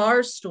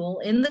bar stool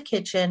in the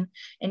kitchen,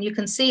 and you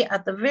can see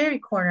at the very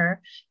corner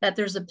that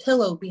there's a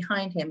pillow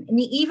behind him. And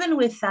even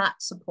with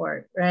that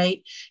support,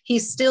 right,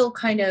 he's still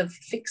kind of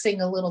fixing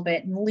a little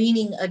bit and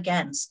leaning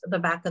against the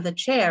back of the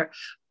chair.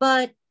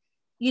 But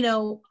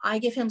I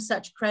give him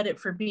such credit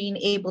for being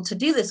able to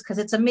do this, because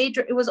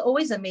it was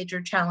always a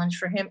major challenge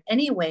for him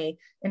anyway,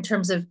 in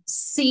terms of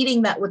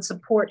seating that would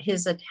support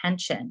his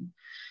attention.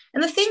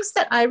 And the things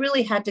that I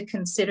really had to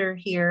consider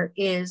here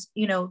is,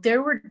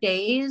 there were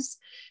days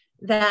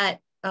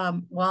that,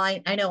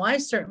 I know I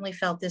certainly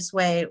felt this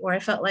way, where I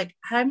felt like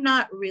I'm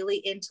not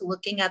really into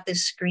looking at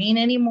this screen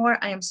anymore.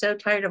 I am so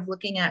tired of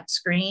looking at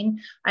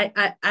screen.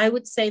 I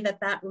would say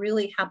that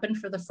really happened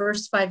for the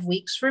first 5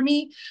 weeks for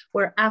me,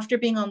 where after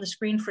being on the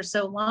screen for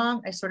so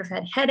long, I sort of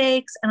had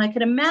headaches. And I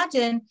could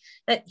imagine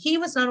that he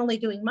was not only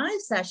doing my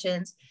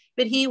sessions,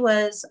 but he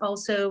was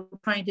also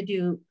trying to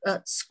do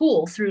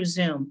school through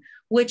Zoom,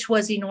 which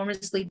was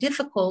enormously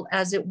difficult,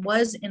 as it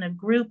was in a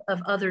group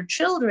of other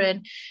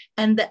children.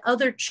 And the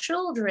other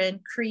children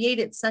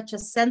created such a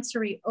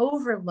sensory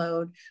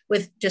overload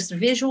with just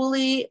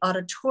visually,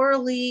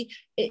 auditorily,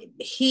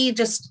 he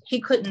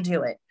couldn't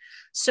do it.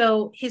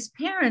 So his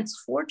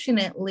parents,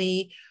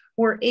 fortunately,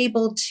 were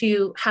able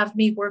to have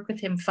me work with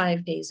him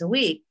 5 days a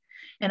week.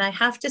 And I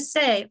have to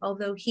say,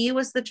 although he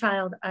was the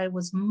child I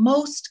was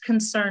most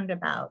concerned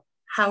about,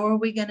 how are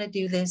we going to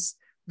do this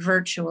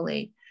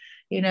virtually?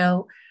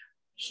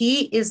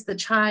 He is the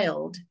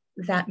child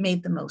that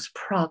made the most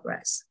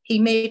progress. He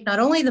made not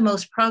only the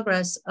most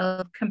progress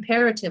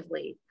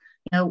comparatively,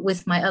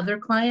 with my other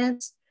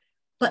clients,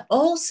 but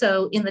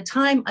also in the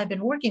time I've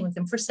been working with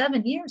him for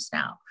 7 years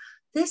now.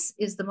 This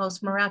is the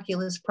most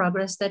miraculous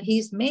progress that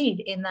he's made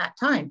in that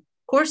time.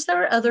 Of course,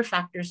 there are other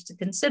factors to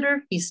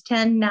consider. He's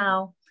 10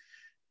 now.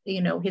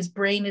 His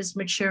brain is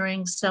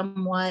maturing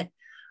somewhat.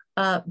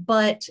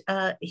 But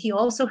he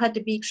also had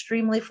to be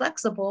extremely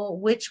flexible,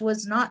 which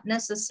was not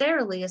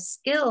necessarily a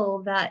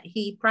skill that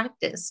he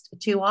practiced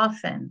too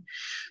often.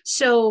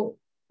 So,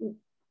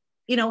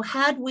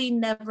 had we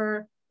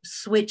never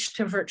switched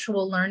to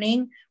virtual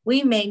learning,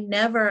 we may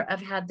never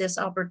have had this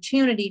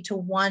opportunity to,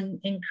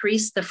 one,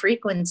 increase the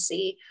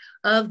frequency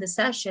of the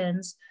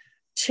sessions,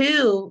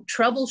 two,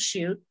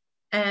 troubleshoot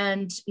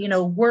and,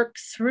 work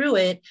through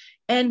it,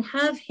 and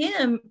have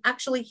him,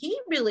 actually, he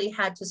really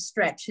had to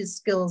stretch his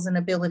skills and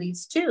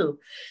abilities too,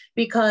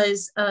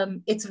 because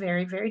it's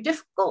very, very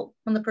difficult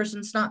when the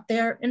person's not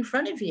there in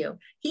front of you.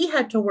 He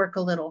had to work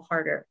a little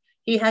harder.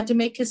 He had to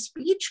make his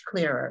speech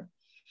clearer.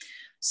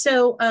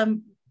 So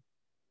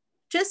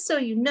just so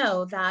you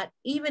know, that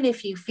even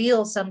if you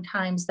feel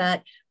sometimes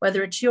that,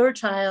 whether it's your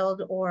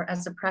child or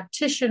as a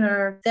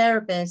practitioner,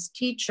 therapist,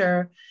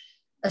 teacher,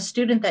 a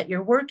student that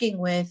you're working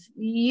with,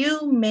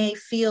 you may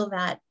feel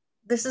that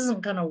this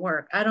isn't going to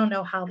work. I don't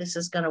know how this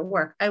is going to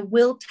work. I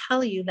will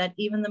tell you that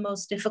even the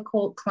most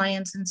difficult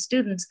clients and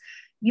students,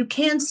 you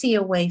can see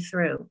a way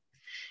through.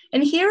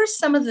 And here are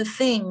some of the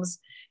things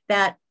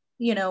that,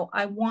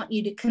 I want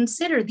you to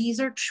consider. These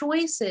are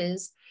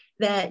choices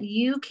that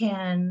you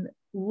can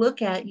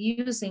look at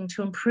using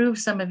to improve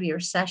some of your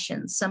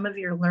sessions, some of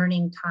your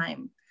learning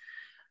time.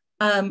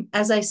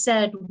 As I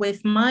said,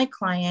 with my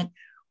client,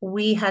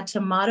 we had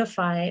to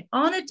modify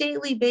on a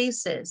daily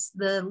basis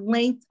the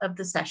length of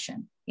the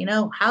session.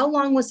 How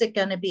long was it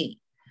going to be?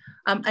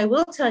 I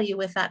will tell you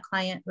with that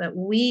client that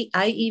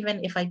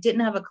even if I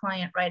didn't have a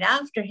client right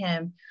after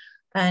him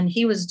and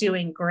he was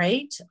doing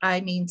great,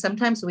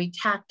 sometimes we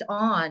tacked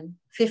on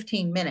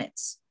 15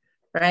 minutes,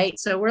 right?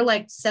 So we're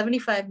like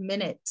 75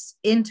 minutes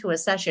into a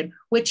session,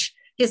 which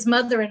his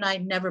mother and I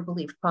never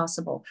believed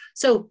possible.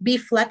 So be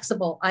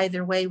flexible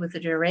either way with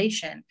the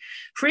duration.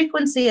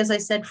 Frequency, as I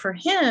said, for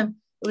him,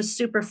 it was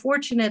super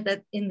fortunate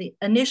that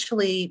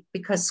initially,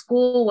 because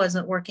school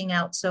wasn't working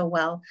out so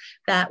well,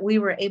 that we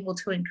were able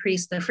to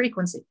increase the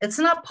frequency. It's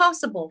not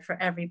possible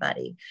for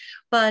everybody,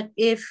 but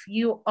if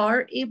you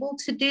are able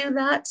to do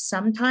that,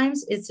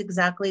 sometimes it's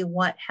exactly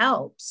what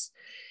helps.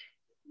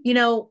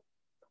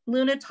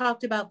 Luna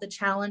talked about the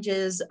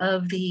challenges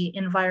of the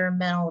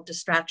environmental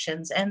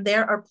distractions, and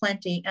there are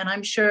plenty. And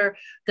I'm sure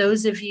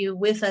those of you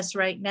with us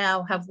right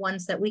now have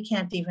ones that we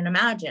can't even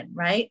imagine,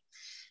 right?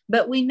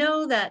 But we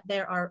know that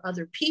there are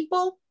other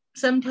people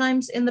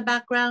sometimes in the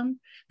background.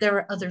 There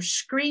are other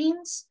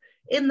screens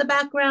in the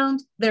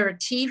background. There are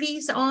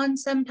TVs on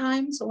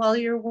sometimes while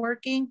you're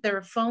working. There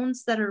are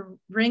phones that are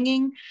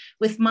ringing.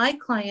 With my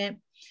client,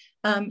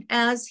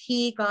 as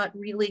he got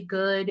really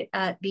good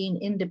at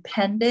being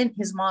independent,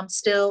 his mom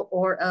still,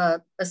 or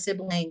a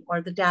sibling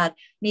or the dad,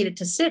 needed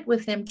to sit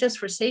with him just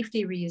for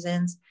safety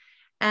reasons.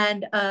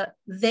 And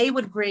they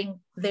would bring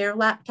their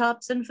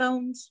laptops and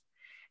phones.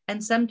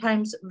 And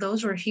sometimes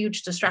those were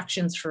huge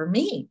distractions for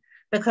me,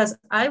 because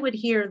I would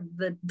hear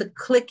the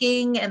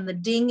clicking and the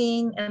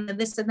dinging and the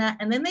this and that.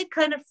 And then they'd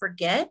kind of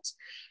forget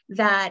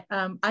that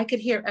I could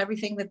hear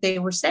everything that they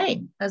were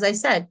saying. As I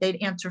said,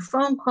 they'd answer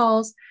phone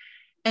calls.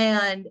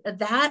 And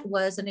that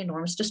was an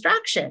enormous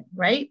distraction,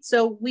 right?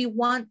 So we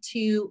want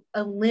to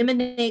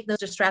eliminate those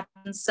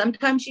distractions.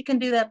 Sometimes you can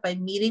do that by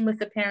meeting with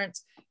the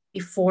parents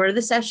before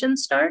the session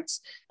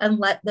starts and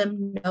let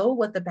them know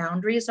what the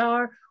boundaries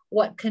are,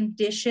 what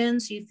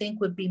conditions you think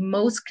would be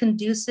most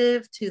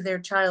conducive to their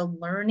child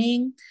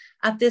learning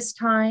at this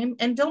time.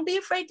 And don't be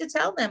afraid to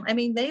tell them. I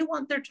mean, they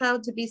want their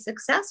child to be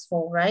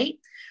successful, right?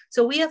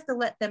 So we have to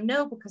let them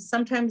know, because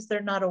sometimes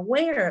they're not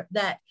aware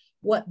that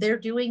what they're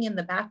doing in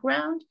the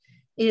background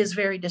is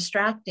very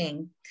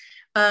distracting.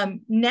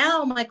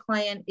 Now my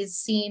client is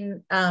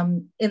seen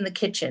in the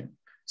kitchen.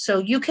 So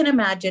you can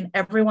imagine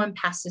everyone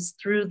passes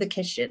through the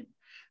kitchen.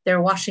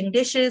 They're washing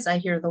dishes. I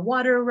hear the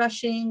water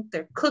rushing.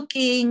 They're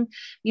cooking,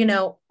 you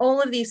know,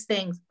 all of these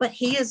things, but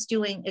he is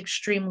doing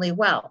extremely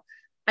well.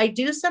 I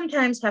do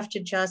sometimes have to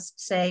just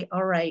say,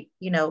 all right,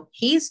 you know,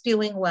 he's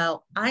doing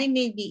well. I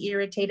may be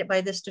irritated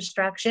by this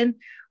distraction.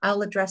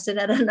 I'll address it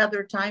at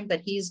another time,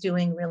 but he's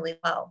doing really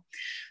well.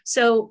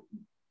 So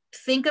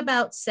think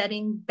about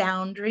setting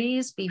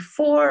boundaries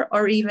before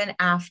or even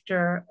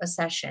after a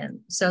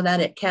session so that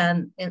it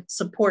can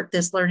support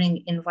this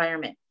learning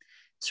environment.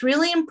 It's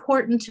really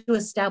important to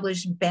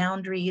establish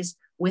boundaries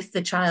with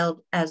the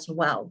child as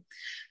well.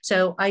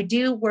 So I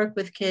do work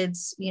with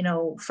kids, you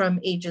know, from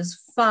ages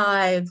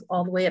 5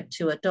 all the way up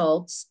to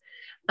adults.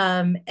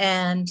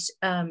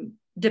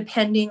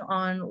 Depending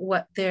on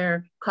what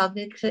they're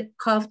cognitively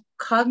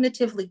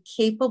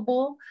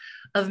capable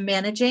of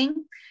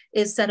managing,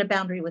 is set a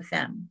boundary with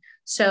them.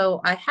 So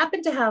I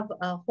happen to have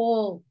a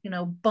whole, you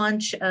know,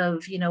 bunch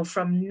of, you know,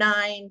 from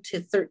 9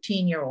 to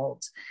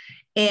 13-year-olds,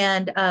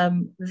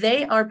 and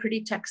they are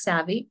pretty tech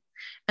savvy.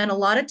 And a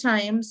lot of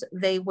times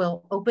they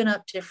will open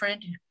up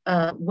different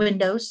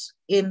windows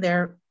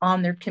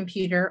on their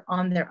computer,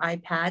 on their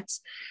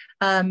iPads,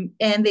 and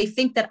they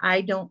think that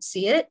I don't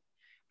see it.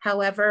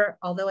 However,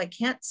 although I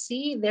can't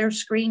see their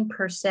screen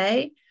per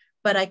se,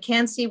 but I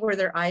can see where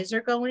their eyes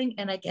are going,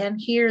 and I can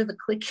hear the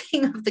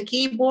clicking of the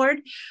keyboard.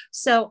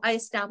 So I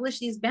establish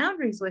these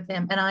boundaries with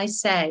him, and I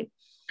say,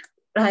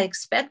 what I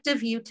expect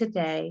of you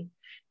today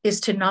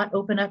is to not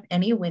open up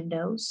any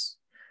windows,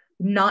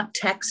 not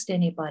text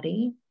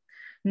anybody,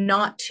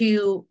 not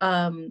to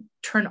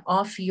turn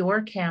off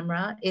your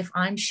camera if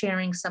I'm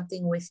sharing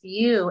something with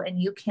you and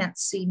you can't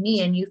see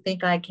me and you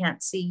think I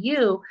can't see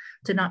you,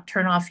 to not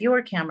turn off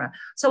your camera.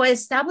 So I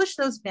establish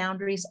those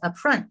boundaries up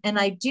front. And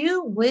I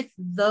do with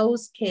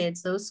those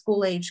kids, those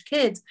school-age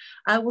kids,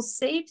 I will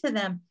say to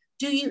them,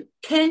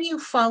 can you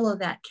follow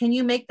that? Can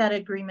you make that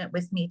agreement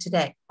with me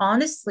today?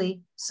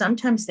 Honestly,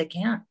 sometimes they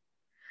can't.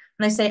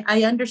 And I say,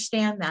 I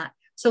understand that.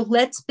 So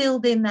let's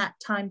build in that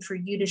time for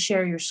you to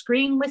share your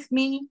screen with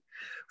me,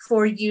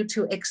 for you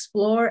to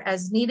explore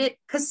as needed.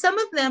 Because some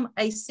of them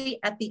I see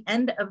at the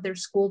end of their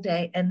school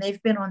day and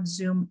they've been on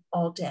Zoom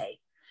all day.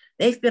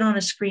 They've been on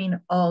a screen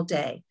all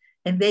day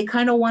and they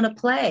kind of want to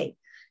play,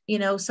 you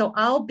know, so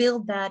I'll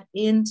build that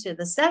into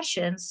the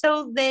session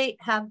so they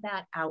have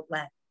that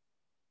outlet.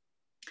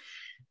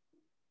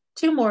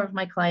 2 more of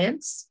my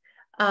clients.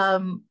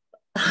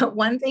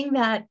 One thing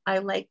that I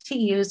like to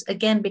use,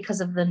 again, because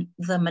of the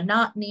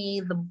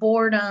monotony, the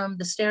boredom,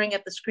 the staring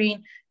at the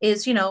screen,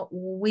 is, you know,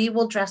 we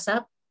will dress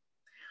up.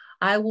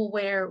 I will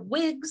wear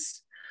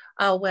wigs.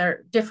 I'll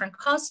wear different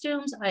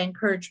costumes. I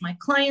encourage my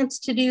clients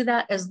to do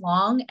that as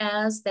long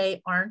as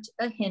they aren't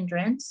a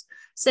hindrance.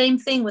 Same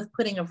thing with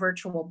putting a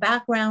virtual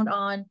background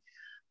on.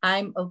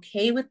 I'm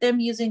okay with them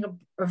using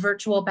a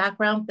virtual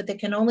background, but they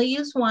can only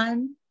use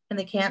one and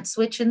they can't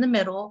switch in the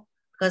middle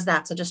because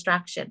that's a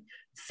distraction.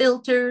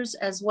 Filters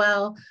as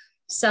well.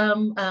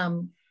 Some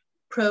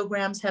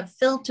programs have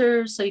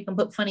filters, so you can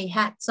put funny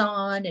hats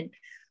on and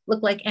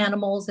look like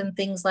animals and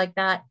things like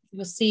that.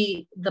 You'll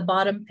see the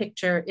bottom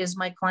picture is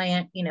my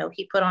client, you know,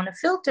 he put on a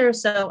filter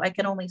so I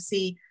can only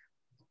see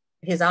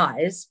his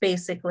eyes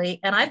basically.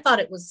 And I thought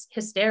it was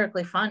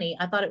hysterically funny.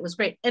 I thought it was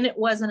great. And it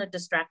wasn't a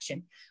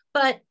distraction,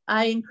 but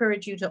I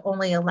encourage you to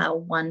only allow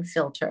one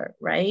filter,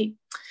 right?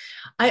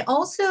 I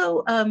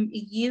also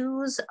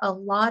use a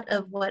lot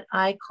of what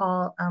I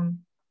call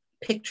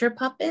picture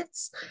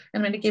puppets.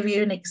 I'm going to give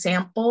you an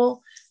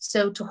example.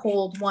 So to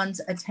hold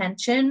one's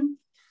attention.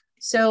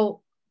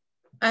 So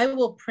I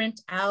will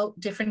print out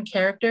different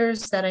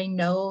characters that I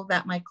know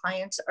that my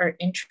clients are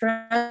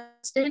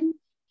interested in.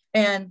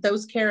 And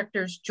those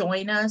characters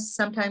join us.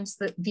 Sometimes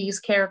these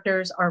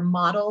characters are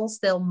models.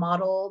 They'll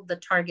model the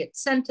target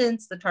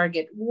sentence, the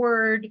target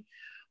word,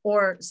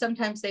 or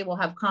sometimes they will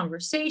have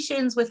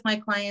conversations with my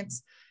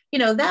clients. You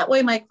know, that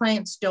way my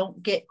clients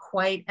don't get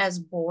quite as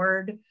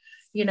bored,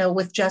 you know,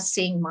 with just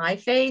seeing my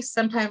face.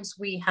 Sometimes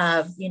we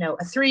have, you know,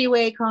 a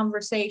 3-way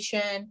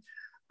conversation,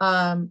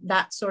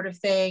 that sort of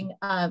thing.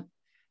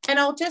 And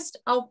I'll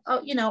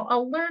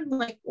learn,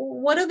 like,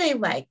 what do they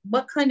like?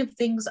 What kind of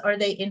things are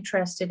they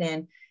interested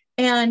in?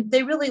 And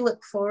they really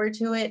look forward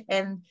to it.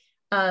 And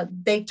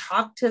they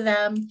talk to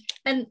them.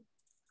 And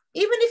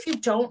even if you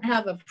don't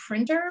have a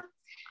printer,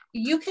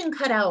 you can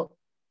cut out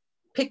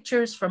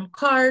pictures from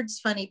cards,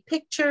 funny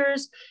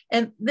pictures.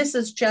 And this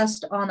is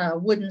just on a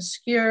wooden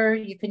skewer.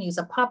 You can use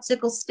a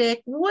popsicle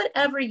stick,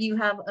 whatever you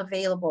have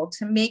available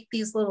to make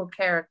these little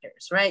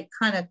characters, right,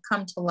 kind of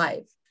come to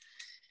life.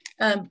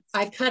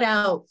 I cut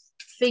out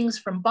things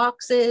from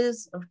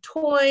boxes of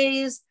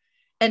toys.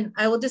 And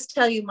I will just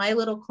tell you, my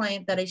little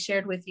client that I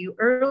shared with you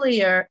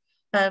earlier,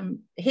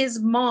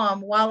 his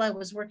mom, while I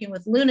was working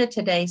with Luna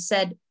today,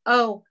 said,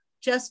 "Oh,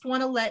 just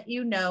want to let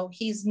you know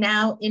he's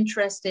now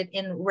interested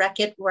in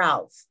Wreck-It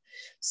Ralph.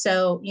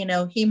 So,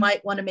 he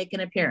might want to make an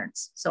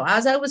appearance." So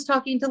as I was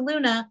talking to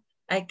Luna,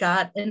 I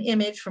got an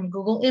image from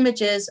Google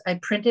Images. I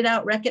printed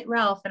out Wreck-It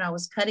Ralph and I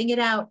was cutting it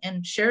out.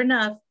 And sure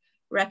enough,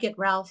 Wreck-It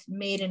Ralph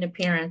made an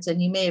appearance.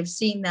 And you may have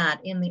seen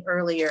that in the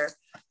earlier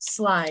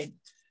slide.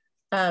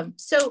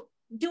 So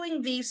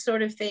doing these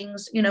sort of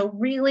things,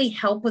 really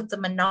help with the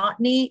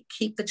monotony,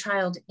 keep the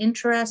child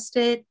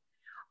interested.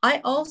 I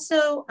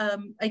also,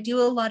 I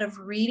do a lot of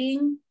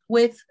reading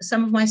with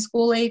some of my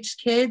school-aged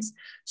kids.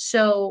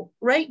 So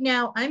right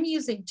now I'm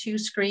using 2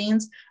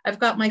 screens. I've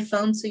got my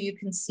phone so you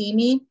can see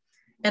me,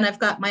 and I've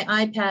got my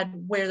iPad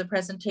where the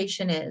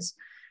presentation is.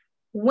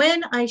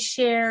 When I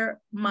share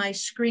my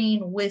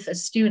screen with a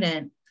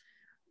student,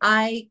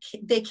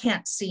 they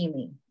can't see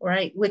me,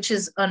 right? Which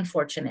is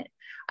unfortunate.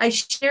 I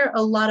share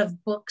a lot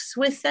of books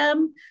with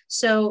them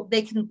so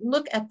they can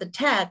look at the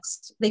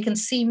text, they can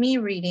see me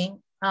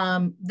reading.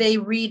 They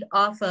read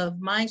off of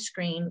my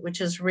screen,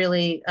 which is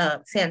really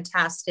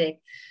fantastic.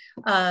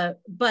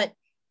 But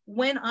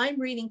when I'm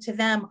reading to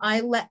them,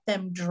 I let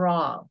them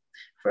draw.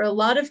 For a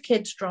lot of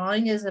kids,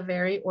 drawing is a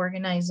very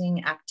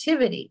organizing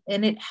activity,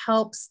 and it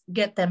helps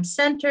get them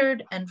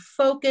centered and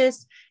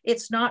focused.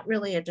 It's not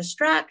really a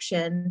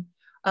distraction,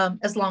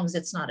 as long as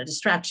it's not a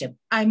distraction.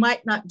 I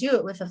might not do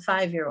it with a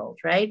 5-year-old,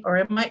 right? Or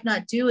I might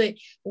not do it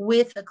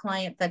with a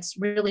client that's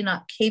really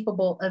not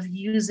capable of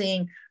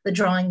using the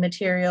drawing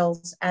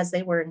materials as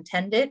they were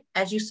intended.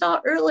 As you saw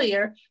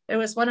earlier, there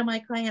was one of my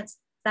clients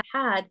that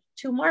had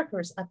 2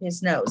 markers up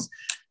his nose.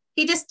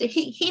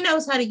 He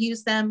knows how to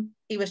use them.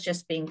 He was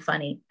just being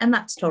funny, and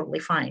that's totally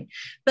fine.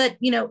 But,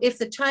 if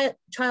the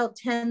child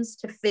tends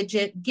to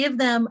fidget, give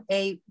them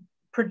a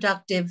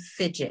productive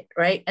fidget,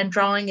 right? And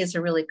drawing is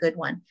a really good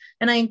one.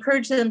 And I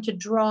encourage them to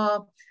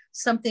draw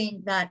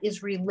something that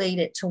is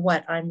related to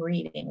what I'm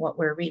reading, what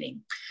we're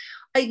reading.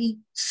 I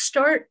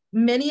start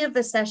many of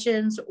the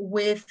sessions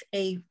with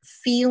a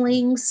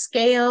feeling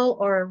scale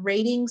or a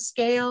rating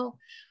scale,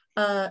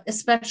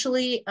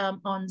 especially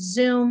on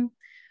Zoom.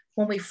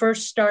 When we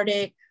first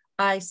started,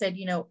 I said,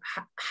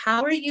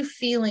 how are you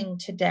feeling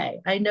today?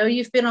 I know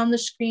you've been on the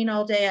screen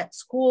all day at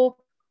school.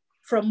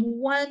 From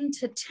 1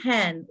 to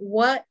 10,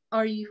 what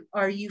are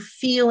you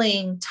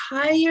feeling?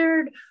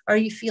 Tired? Are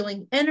you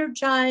feeling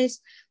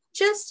energized?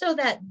 Just so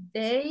that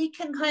they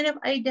can kind of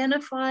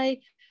identify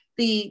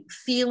the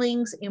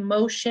feelings,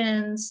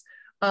 emotions,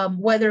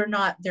 whether or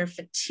not they're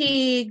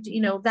fatigued,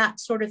 that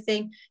sort of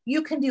thing.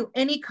 You can do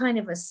any kind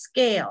of a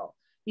scale,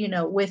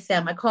 with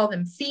them. I call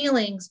them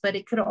feelings, but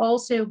it could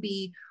also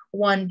be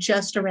one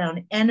just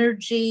around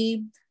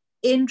energy,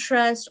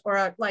 interest,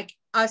 or like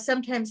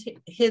sometimes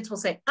kids will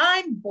say,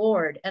 "I'm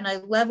bored." And I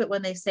love it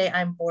when they say,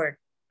 "I'm bored."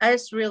 I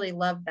just really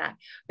love that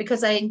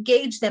because I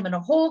engage them in a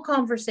whole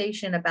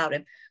conversation about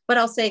it. But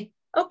I'll say,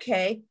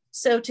 "Okay,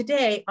 so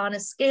today on a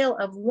scale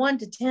of 1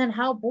 to 10,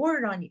 how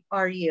bored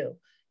are you?"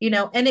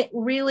 And it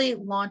really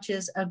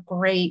launches a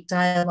great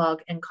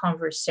dialogue and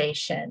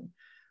conversation.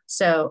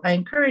 So I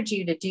encourage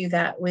you to do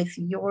that with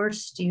your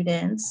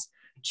students,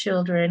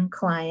 children,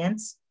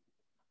 clients.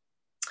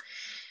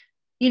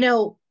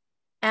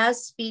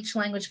 As speech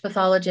language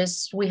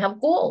pathologists, we have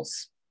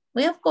goals.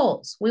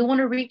 We want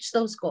to reach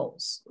those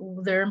goals.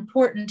 They're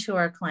important to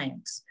our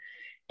clients.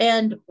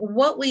 And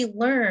what we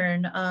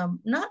learn,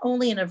 not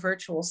only in a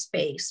virtual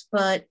space,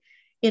 but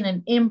in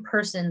an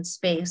in-person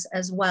space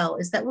as well,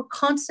 is that we're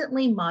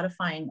constantly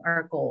modifying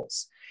our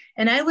goals.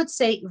 And I would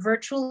say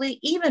virtually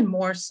even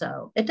more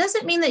so. It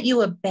doesn't mean that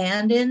you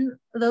abandon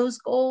those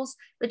goals,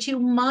 but you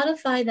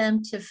modify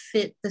them to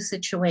fit the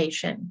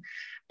situation.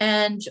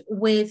 And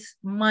with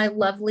my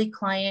lovely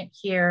client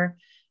here,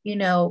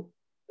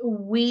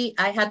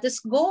 I had this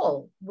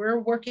goal. We're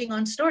working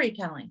on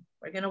storytelling.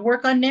 We're going to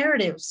work on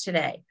narratives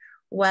today.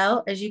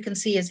 Well, as you can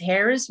see, his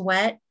hair is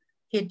wet.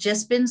 He had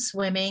just been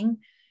swimming.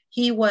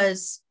 It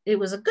was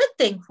a good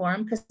thing for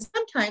him because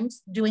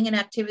sometimes doing an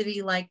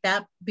activity like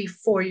that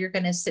before you're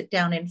going to sit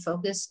down and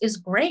focus is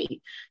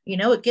great.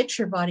 It gets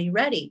your body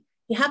ready.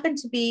 He happened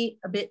to be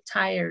a bit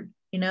tired,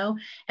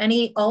 and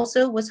he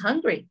also was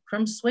hungry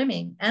from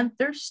swimming and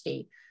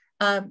thirsty.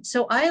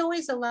 So I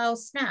always allow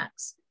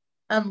snacks,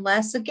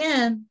 unless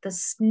again, the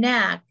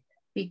snack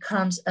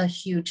becomes a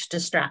huge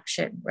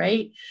distraction,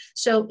 right?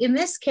 So in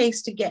this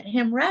case, to get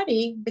him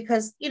ready,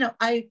 because,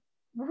 I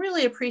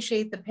really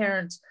appreciate the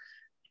parents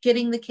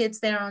getting the kids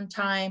there on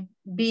time,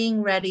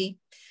 being ready.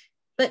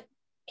 But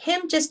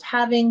him just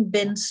having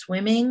been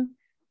swimming,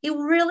 he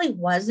really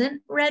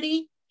wasn't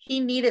ready. He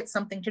needed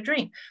something to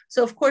drink.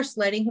 So, of course,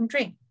 letting him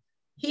drink.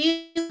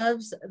 He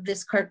loves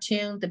this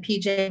cartoon, the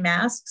PJ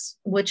Masks,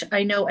 which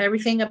I know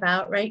everything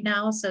about right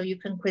now. So you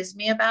can quiz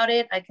me about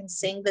it. I can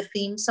sing the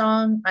theme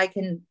song. I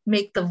can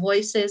make the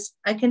voices.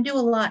 I can do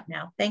a lot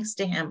now, thanks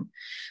to him.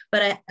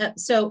 But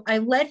so I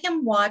let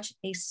him watch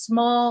a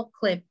small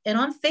clip. And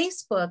on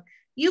Facebook,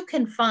 you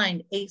can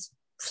find a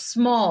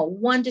small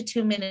 1 to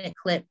 2 minute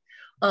clip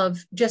of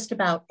just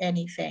about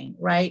anything,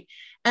 right?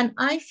 And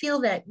I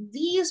feel that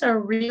these are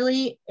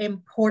really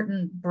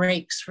important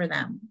breaks for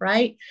them,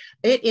 right?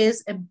 It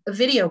is a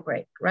video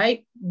break,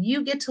 right?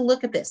 You get to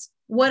look at this.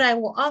 What I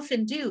will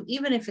often do,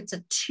 even if it's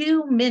a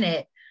 2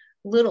 minute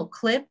little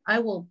clip, I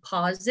will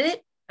pause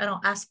it and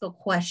I'll ask a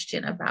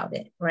question about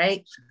it,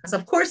 right? Because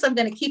of course I'm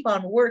going to keep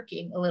on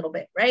working a little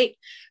bit, right?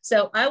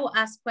 So I will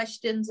ask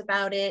questions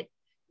about it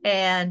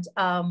and,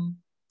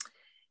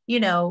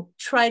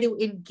 try to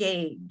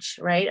engage,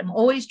 right? I'm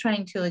always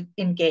trying to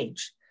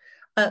engage.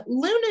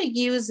 Luna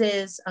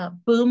uses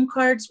boom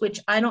cards, which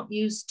I don't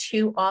use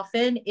too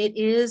often. It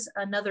is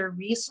another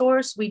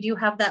resource. We do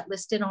have that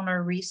listed on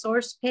our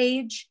resource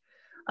page.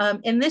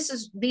 And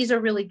these are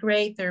really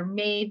great. They're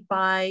made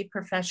by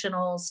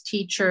professionals,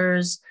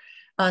 teachers.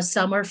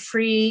 Some are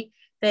free.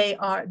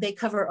 They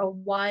cover a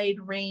wide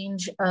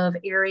range of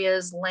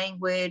areas: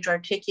 language,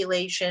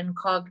 articulation,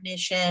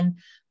 cognition,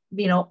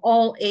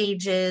 all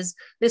ages.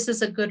 This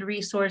is a good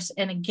resource.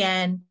 And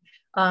again,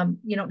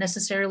 you don't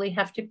necessarily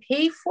have to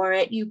pay for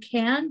it. You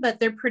can, but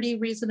they're pretty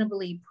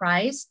reasonably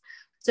priced.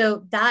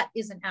 So that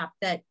is an app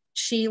that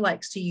she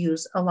likes to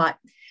use a lot.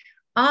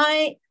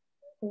 I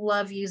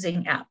love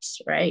using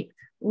apps, right?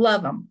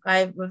 Love them.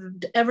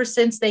 Ever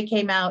since they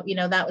came out,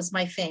 that was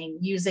my thing,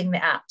 using the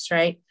apps,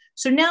 right?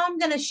 So now I'm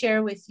going to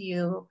share with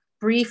you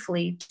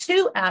briefly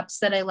 2 apps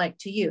that I like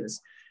to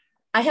use.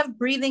 I have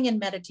breathing and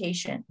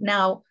meditation.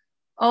 Now,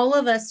 all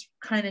of us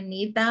kind of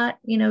need that,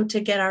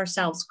 to get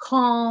ourselves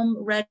calm,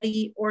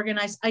 ready,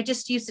 organized. I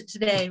just used it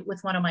today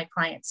with one of my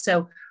clients.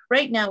 So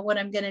right now, what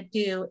I'm going to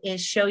do is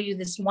show you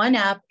this one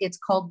app. It's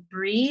called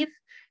Breathe.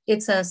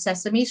 It's a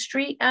Sesame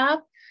Street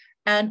app.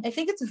 And I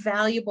think it's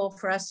valuable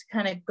for us to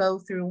kind of go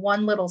through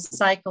one little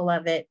cycle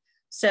of it.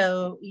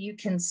 So you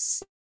can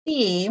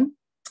see,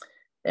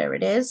 there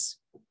it is.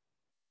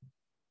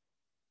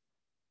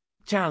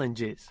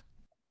 Challenges.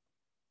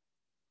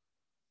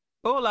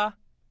 Hola.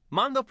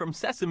 Mando from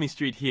Sesame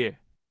Street here.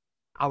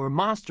 Our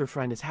monster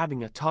friend is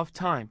having a tough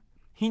time.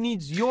 He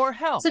needs your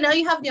help. So now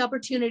you have the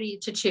opportunity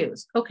to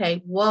choose.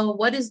 Okay, well,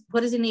 what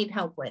does he need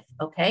help with?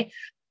 Okay.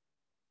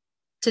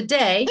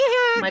 Today,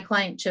 my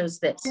client chose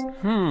this.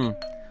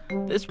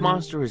 This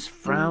monster is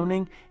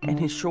frowning and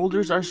his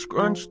shoulders are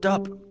scrunched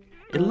up.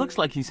 It looks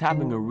like he's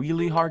having a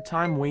really hard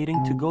time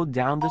waiting to go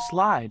down the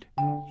slide.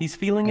 He's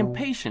feeling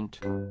impatient.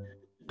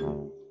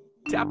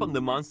 Tap on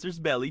the monster's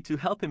belly to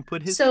help him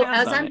put his hands on it.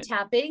 So as I'm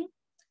tapping,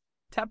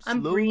 Tap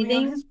I'm slowly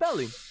breathing, on his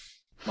belly.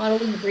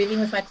 Modeling the breathing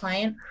with my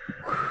client.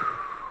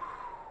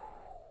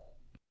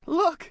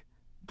 Look,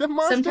 the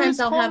monster Sometimes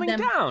is I'll have calming them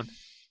down.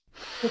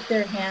 Put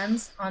their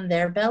hands on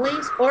their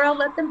bellies, or I'll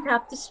let them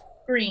tap the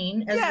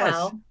screen as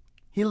well.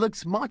 He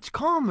looks much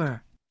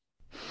calmer.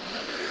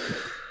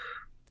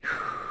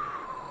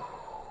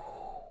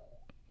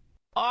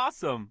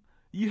 Awesome!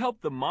 You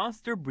help the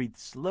monster breathe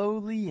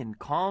slowly and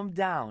calm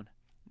down.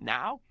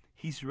 Now,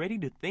 he's ready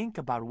to think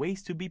about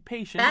ways to be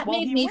patient That while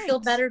made he me waits. feel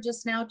better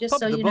just now, just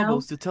Pop so the you know.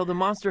 bubbles to tell the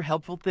monster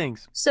helpful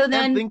things. So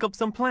then and think of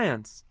some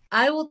plans.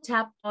 I will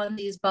tap on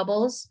these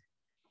bubbles.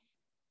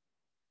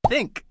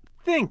 Think.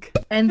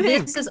 And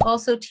think. This is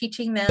also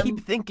teaching them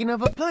Keep thinking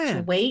of a plan.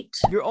 to wait.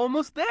 You're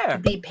almost there. To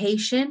be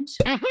patient.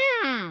 To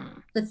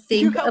think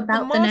you help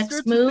about the the monster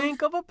next to move.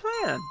 think of a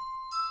plan.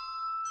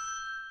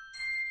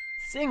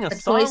 Sing a The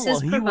song choice while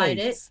is he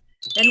provided. waits.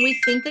 Then we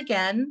think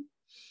again.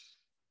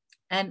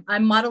 And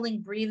I'm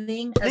modeling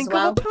breathing as Think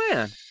well. of a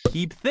plan.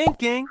 Keep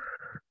thinking.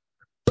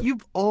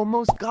 You've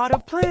almost got a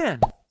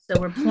plan.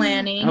 So we're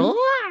planning.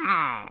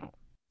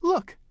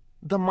 Look,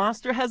 the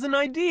monster has an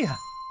idea.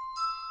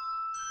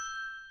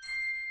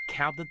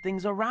 Count the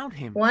things around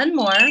him. One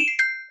more.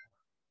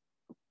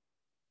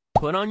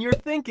 Put on your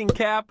thinking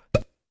cap.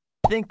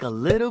 Think a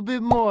little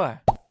bit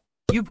more.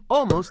 You've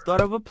almost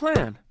thought of a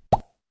plan.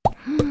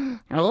 You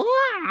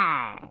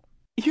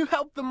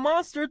help the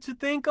monster to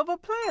think of a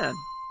plan.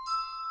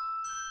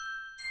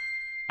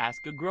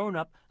 Ask a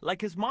grown-up,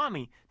 like his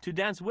mommy, to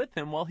dance with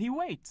him while he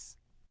waits.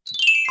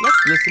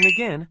 Let's listen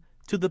again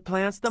to the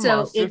plans the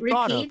monster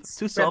thought of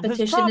to solve his problem.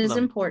 Repetition is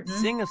important.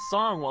 Sing a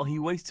song while he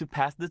waits to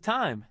pass the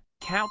time.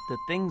 Count the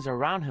things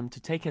around him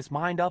to take his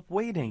mind off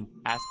waiting.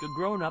 Ask a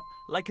grown-up,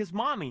 like his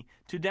mommy,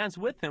 to dance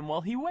with him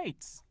while he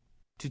waits.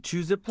 To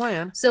choose a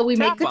plan, so we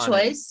tap make a on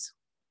choice.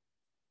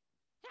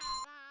 it.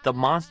 The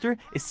monster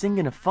is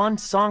singing a fun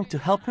song to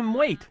help him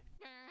wait.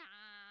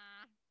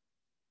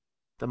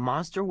 The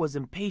monster was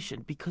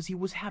impatient because he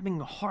was having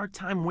a hard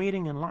time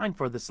waiting in line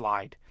for the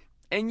slide.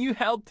 And you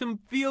helped him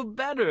feel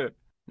better.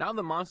 Now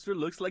the monster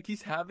looks like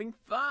he's having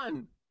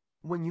fun.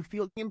 When you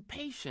feel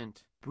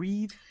impatient,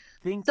 breathe,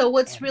 think, So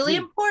what's and really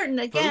do.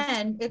 important,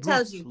 again, it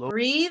tells you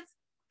breathe,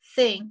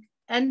 think,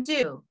 and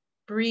do.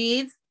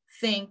 Breathe,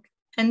 think,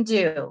 and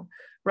do,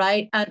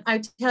 right? And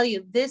I tell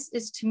you, this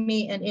is to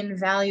me an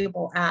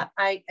invaluable app.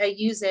 I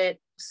use it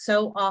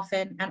so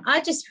often and I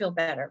just feel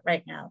better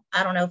right now.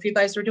 I don't know if you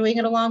guys are doing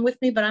it along with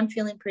me, but I'm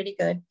feeling pretty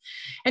good.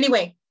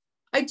 Anyway,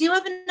 I do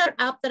have another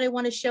app that I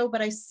want to show,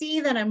 but I see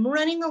that I'm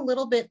running a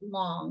little bit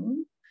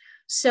long.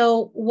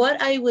 So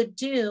what I would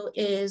do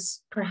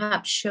is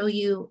perhaps show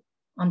you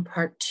on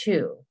part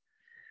 2,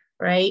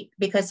 right?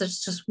 Because there's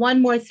just one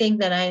more thing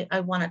that I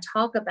want to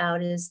talk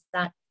about is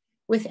that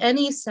with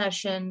any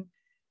session,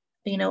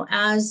 you know,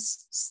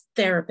 as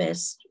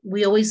therapists,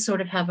 we always sort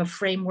of have a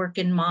framework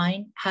in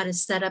mind, how to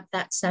set up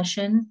that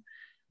session,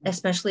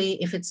 especially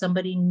if it's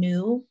somebody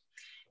new.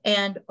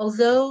 And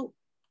although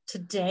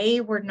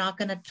today we're not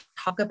going to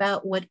talk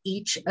about what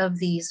each of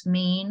these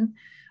mean,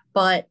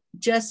 but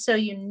just so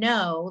you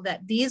know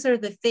that these are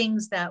the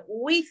things that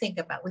we think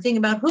about. We think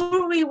about who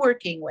are we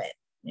working with,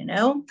 you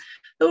know,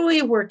 who are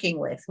we working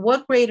with?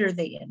 What grade are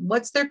they in?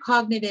 What's their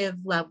cognitive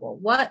level?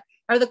 What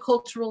are the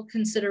cultural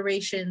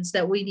considerations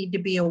that we need to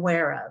be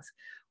aware of?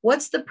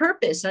 What's the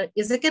purpose?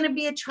 Is it going to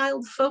be a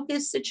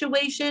child-focused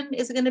situation?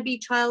 Is it going to be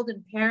child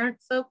and parent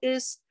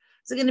focused?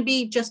 Is it going to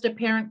be just a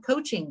parent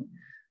coaching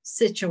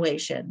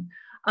situation?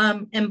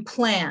 And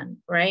plan,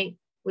 right?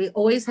 We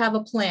always have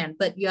a plan,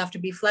 but you have to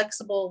be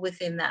flexible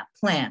within that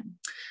plan.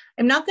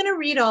 I'm not going to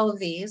read all of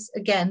these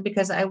again,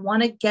 because I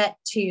want to get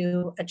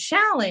to a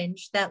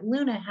challenge that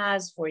Luna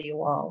has for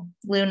you all.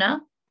 Luna?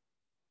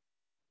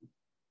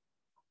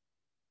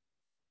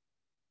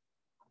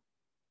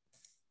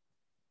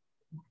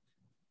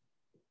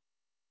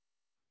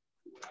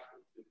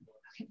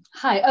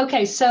 Hi,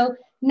 okay, so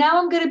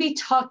now I'm going to be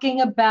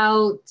talking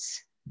about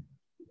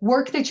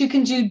work that you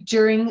can do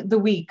during the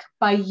week.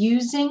 By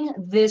using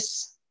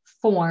this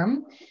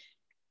form,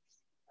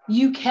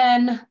 you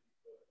can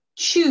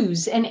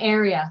choose an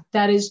area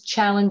that is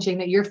challenging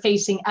that you're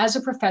facing as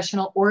a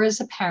professional or as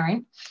a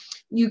parent.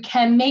 You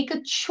can make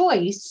a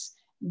choice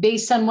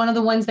based on one of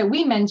the ones that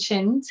we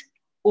mentioned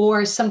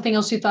or something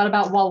else you thought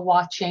about while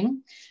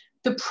watching.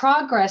 The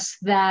progress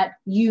that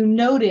you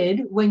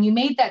noted when you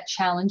made that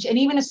challenge, and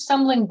even a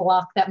stumbling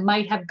block that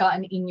might have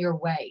gotten in your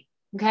way,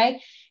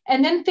 okay?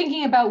 And then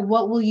thinking about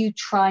what will you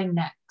try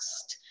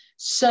next.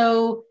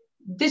 So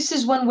this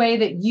is one way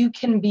that you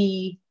can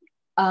be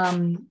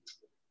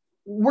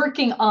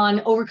working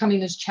on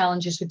overcoming those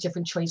challenges with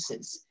different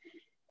choices.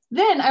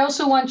 Then I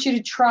also want you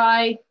to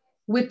try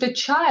with the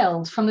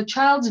child, from the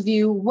child's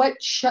view, what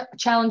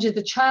challenge is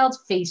the child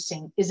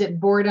facing? Is it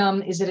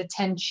boredom? Is it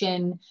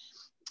attention?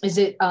 Is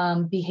it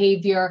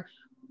behavior?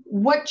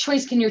 What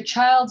choice can your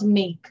child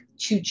make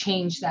to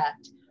change that?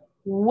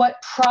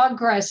 What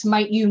progress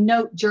might you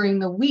note during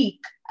the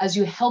week as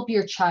you help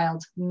your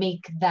child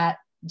make that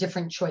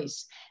different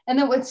choice? And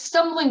then what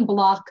stumbling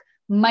block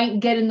might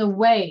get in the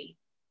way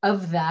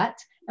of that?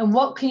 And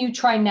what can you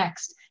try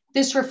next?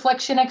 This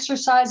reflection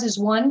exercise is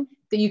one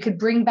that you could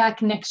bring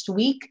back next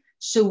week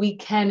so we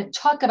can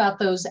talk about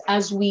those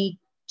as we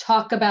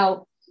talk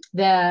about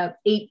the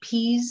 8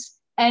 Ps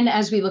and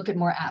as we look at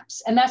more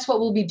apps. And that's what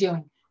we'll be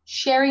doing.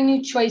 Sharing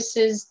new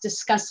choices,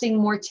 discussing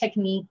more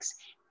techniques,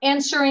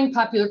 answering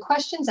popular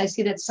questions. I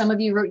see that some of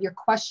you wrote your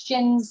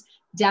questions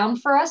down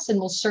for us, and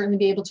we'll certainly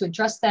be able to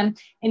address them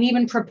and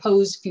even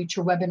propose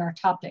future webinar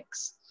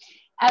topics.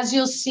 As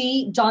you'll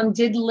see, Dawn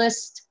did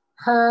list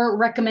her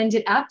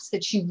recommended apps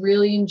that she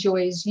really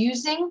enjoys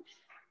using,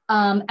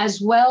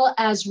 as well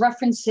as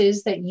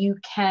references that you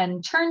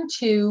can turn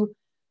to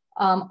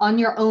on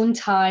your own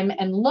time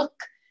and look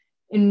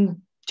in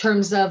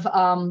terms of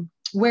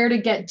where to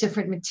get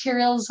different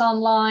materials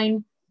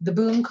online, the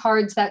boom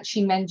cards that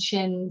she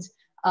mentioned,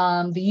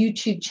 the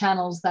YouTube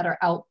channels that are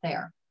out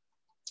there.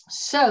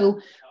 So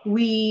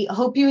we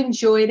hope you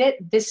enjoyed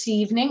it this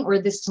evening or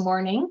this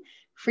morning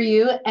for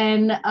you.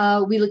 And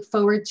we look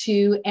forward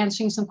to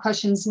answering some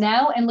questions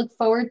now and look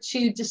forward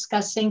to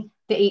discussing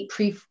the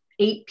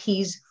 8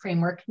 Ps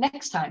framework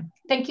next time.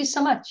 Thank you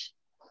so much.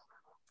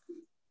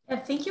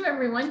 Thank you,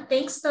 everyone.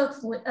 Thanks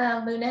both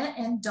Luna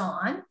and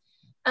Dawn.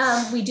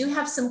 We do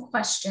have some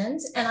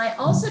questions. And I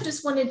also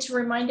just wanted to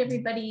remind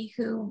everybody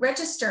who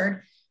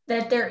registered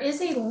that there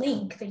is a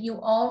link that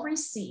you all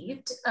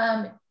received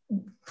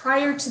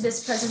prior to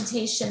this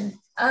presentation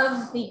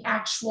of the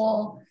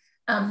actual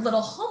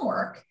little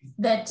homework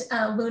that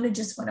Luna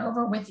just went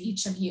over with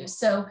each of you.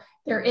 So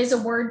there is a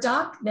Word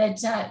doc that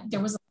there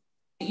was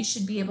that you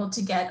should be able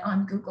to get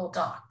on Google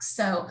Docs.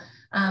 So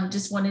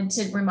just wanted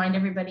to remind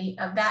everybody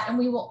of that. And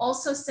we will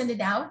also send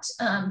it out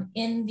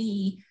in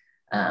the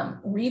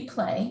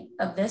replay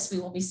of this. We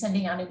will be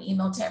sending out an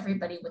email to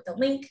everybody with the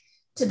link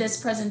to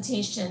this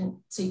presentation,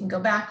 so you can go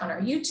back on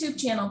our YouTube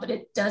channel, but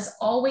it does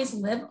always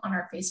live on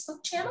our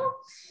Facebook channel.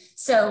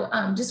 So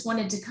just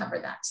wanted to cover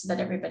that so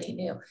that everybody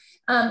knew.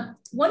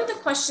 One of the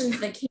questions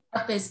that came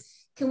up is,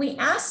 can we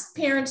ask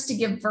parents to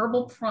give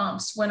verbal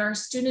prompts when our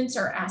students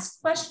are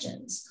asked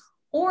questions?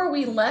 or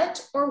we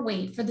let or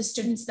wait for the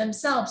students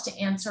themselves to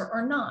answer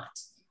or not.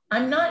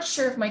 I'm not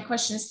sure if my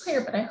question is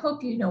clear, but I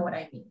hope you know what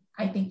I mean.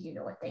 I think you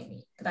know what they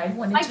mean, but I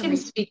wanted to can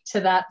speak to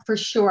that for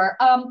sure.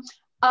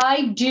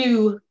 I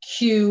do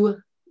cue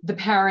the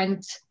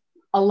parent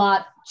a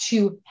lot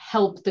to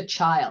help the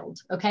child,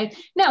 okay?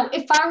 Now,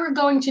 if I were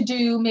going to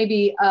do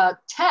maybe a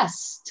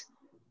test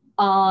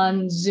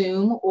on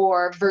Zoom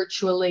or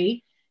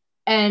virtually,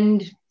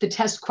 and the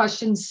test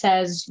question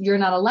says you're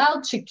not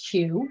allowed to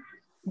cue,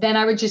 then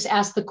I would just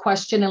ask the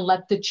question and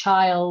let the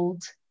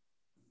child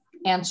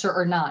answer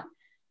or not.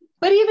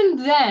 But even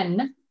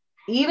then,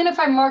 even if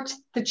I marked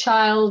the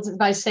child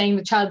by saying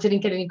the child didn't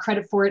get any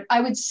credit for it,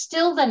 I would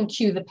still then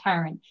cue the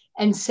parent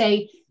and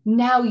say,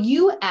 now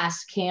you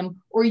ask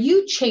him or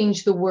you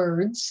change the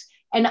words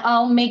and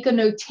I'll make a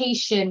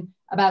notation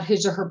about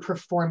his or her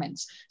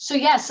performance. So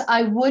yes,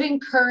 I would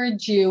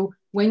encourage you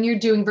when you're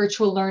doing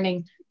virtual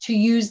learning to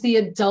use the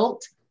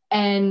adult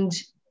and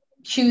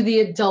cue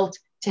the adult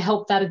to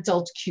help that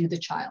adult cue the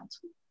child.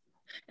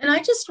 And I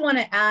just want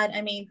to add,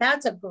 I mean,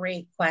 that's a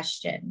great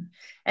question.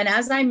 And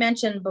as I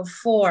mentioned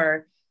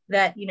before,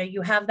 that, you know,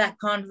 you have that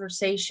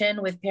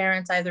conversation with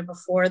parents either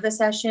before the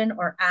session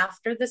or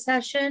after the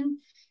session.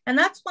 And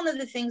that's one of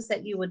the things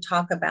that you would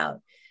talk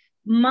about.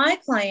 My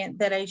client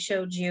that I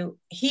showed you,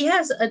 he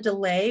has a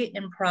delay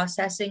in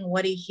processing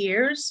what he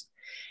hears.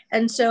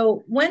 And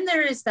so when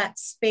there is that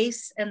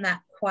space and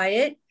that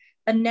quiet,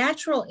 a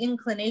natural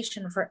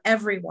inclination for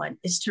everyone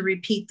is to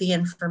repeat the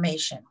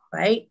information,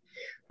 right?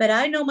 But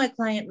I know my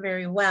client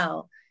very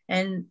well,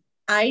 and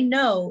I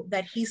know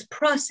that he's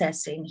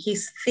processing,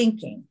 he's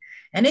thinking,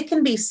 and it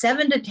can be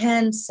 7 to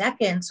 10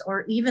 seconds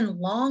or even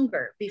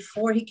longer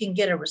before he can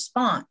get a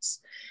response.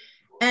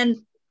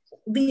 And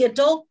the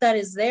adult that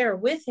is there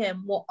with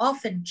him will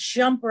often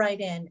jump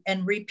right in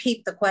and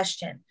repeat the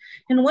question.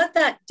 And what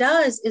that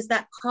does is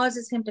that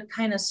causes him to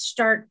kind of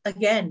start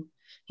again.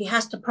 He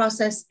has to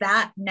process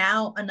that,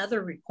 now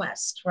another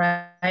request,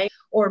 right?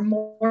 Or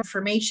more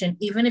information.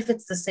 Even if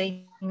it's the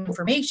same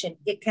information,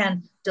 it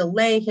can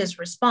delay his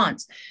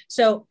response.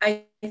 So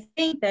I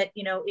think that,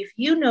 you know, if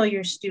you know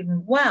your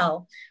student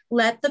well,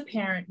 let the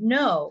parent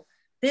know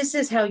this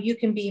is how you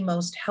can be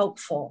most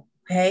helpful.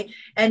 Okay.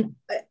 And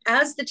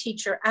as the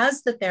teacher,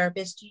 as the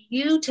therapist,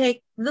 you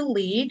take the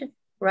lead,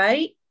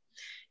 right?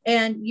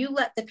 And you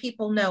let the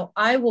people know,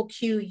 I will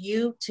cue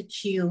you to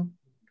cue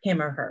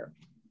him or her.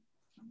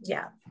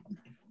 Yeah.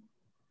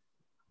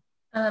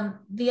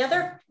 The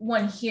other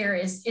one here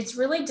is it's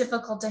really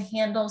difficult to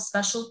handle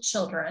special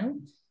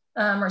children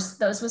or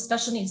those with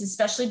special needs,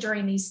 especially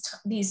during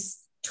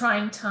these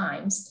trying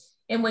times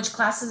in which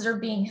classes are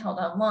being held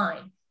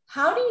online.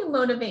 How do you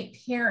motivate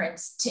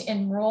parents to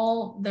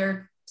enroll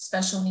their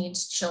special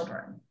needs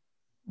children?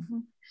 Mm-hmm.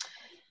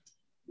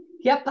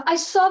 Yep, I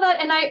saw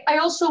that. And I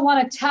also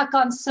want to tack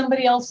on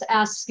somebody else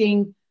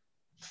asking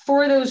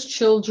for those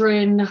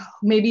children,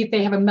 maybe if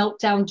they have a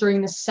meltdown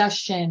during the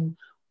session,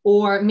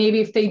 or maybe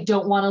if they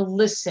don't want to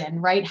listen,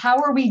 right? How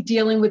are we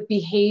dealing with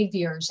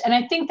behaviors? And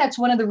I think that's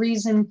one of the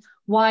reasons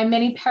why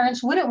many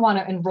parents wouldn't want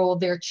to enroll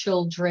their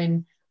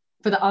children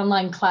for the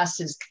online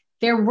classes.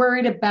 They're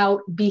worried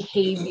about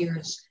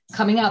behaviors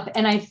coming up.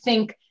 And I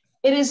think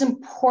it is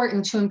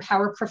important to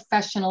empower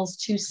professionals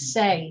to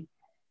say,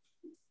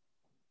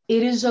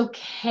 it is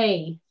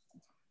okay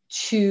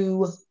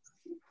to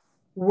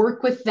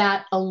work with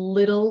that a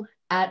little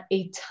at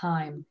a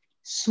time,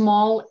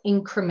 small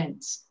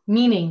increments,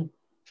 meaning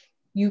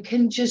you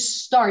can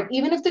just start,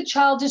 even if the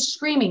child is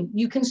screaming,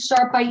 you can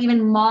start by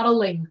even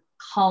modeling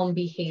calm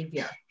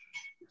behavior,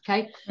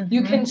 okay? Mm-hmm.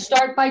 You can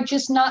start by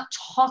just not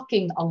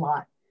talking a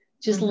lot,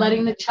 just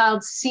letting the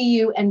child see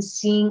you and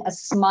seeing a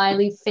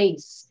smiley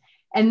face.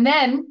 And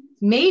then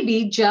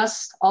maybe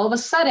just all of a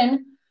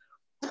sudden,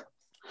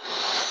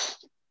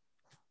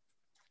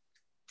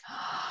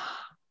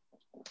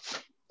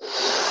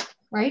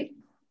 right?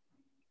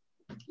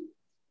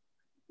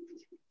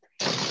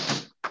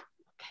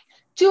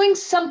 Doing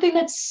something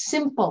that's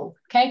simple,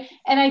 okay?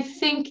 And I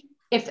think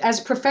if as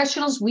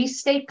professionals we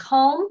stay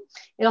calm,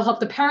 it'll help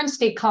the parents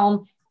stay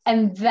calm.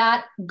 And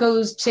that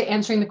goes to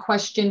answering the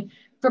question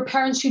for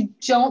parents who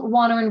don't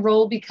want to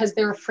enroll because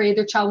they're afraid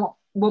their child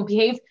won't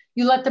behave.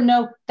 You let them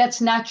know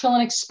that's natural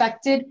and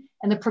expected,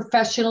 and the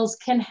professionals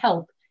can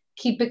help.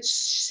 Keep it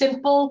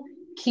simple,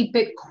 keep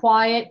it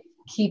quiet,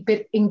 keep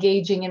it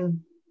engaging,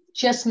 and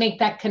just make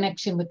that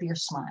connection with your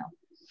smile.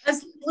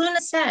 As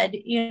Luna said,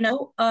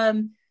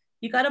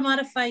 you got to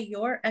modify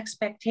your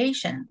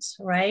expectations,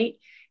 right?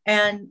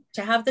 And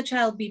to have the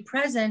child be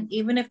present,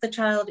 even if the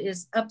child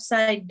is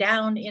upside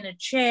down in a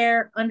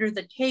chair, under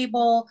the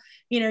table,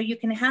 you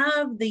can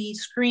have the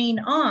screen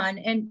on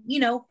and,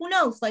 who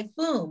knows, like,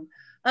 boom,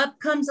 up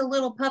comes a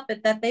little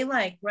puppet that they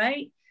like,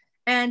 right?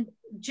 And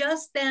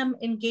just them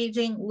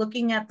engaging,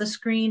 looking at the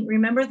screen,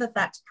 remember that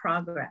that's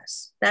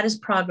progress. That is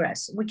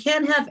progress. We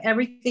can't have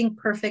everything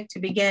perfect to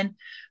begin,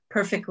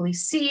 perfectly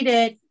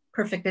seated,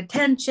 perfect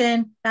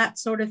attention, that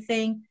sort of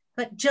thing,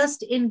 but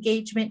just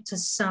engagement to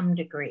some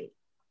degree.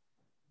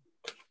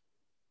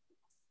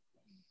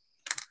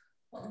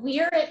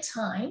 We are at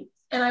time,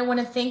 And I want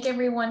to thank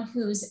everyone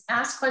who's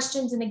asked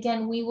questions. And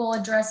again, we will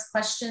address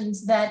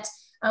questions that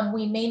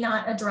we may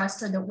not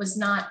address or that was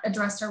not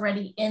addressed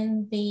already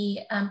in the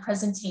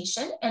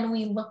presentation. And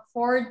we look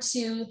forward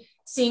to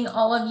seeing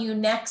all of you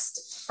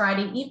next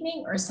Friday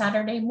evening or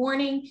Saturday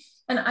morning.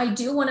 And I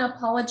do want to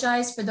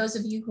apologize for those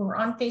of you who are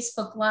on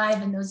Facebook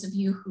Live and those of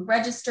you who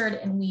registered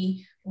and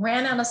we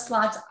ran out of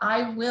slots.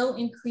 I will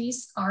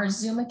increase our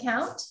Zoom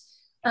account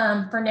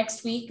for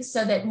next week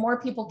so that more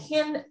people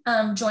can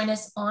join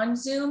us on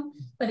Zoom.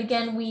 But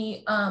again,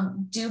 we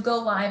do go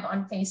live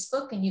on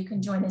Facebook and you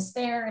can join us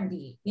there, and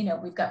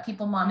we've got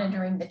people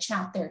monitoring the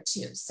chat there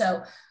too.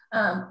 So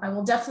I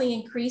will definitely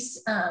increase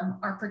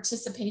our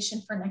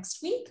participation for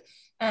next week,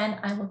 and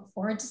I look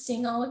forward to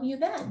seeing all of you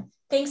then.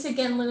 Thanks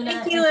again, Luna.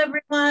 Thank you,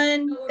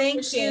 everyone.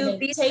 Thank you.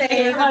 Be Take safe.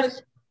 care. Have a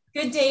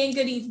good day and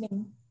good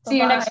evening. See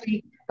you next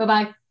week.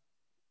 Bye-bye.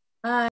 Bye.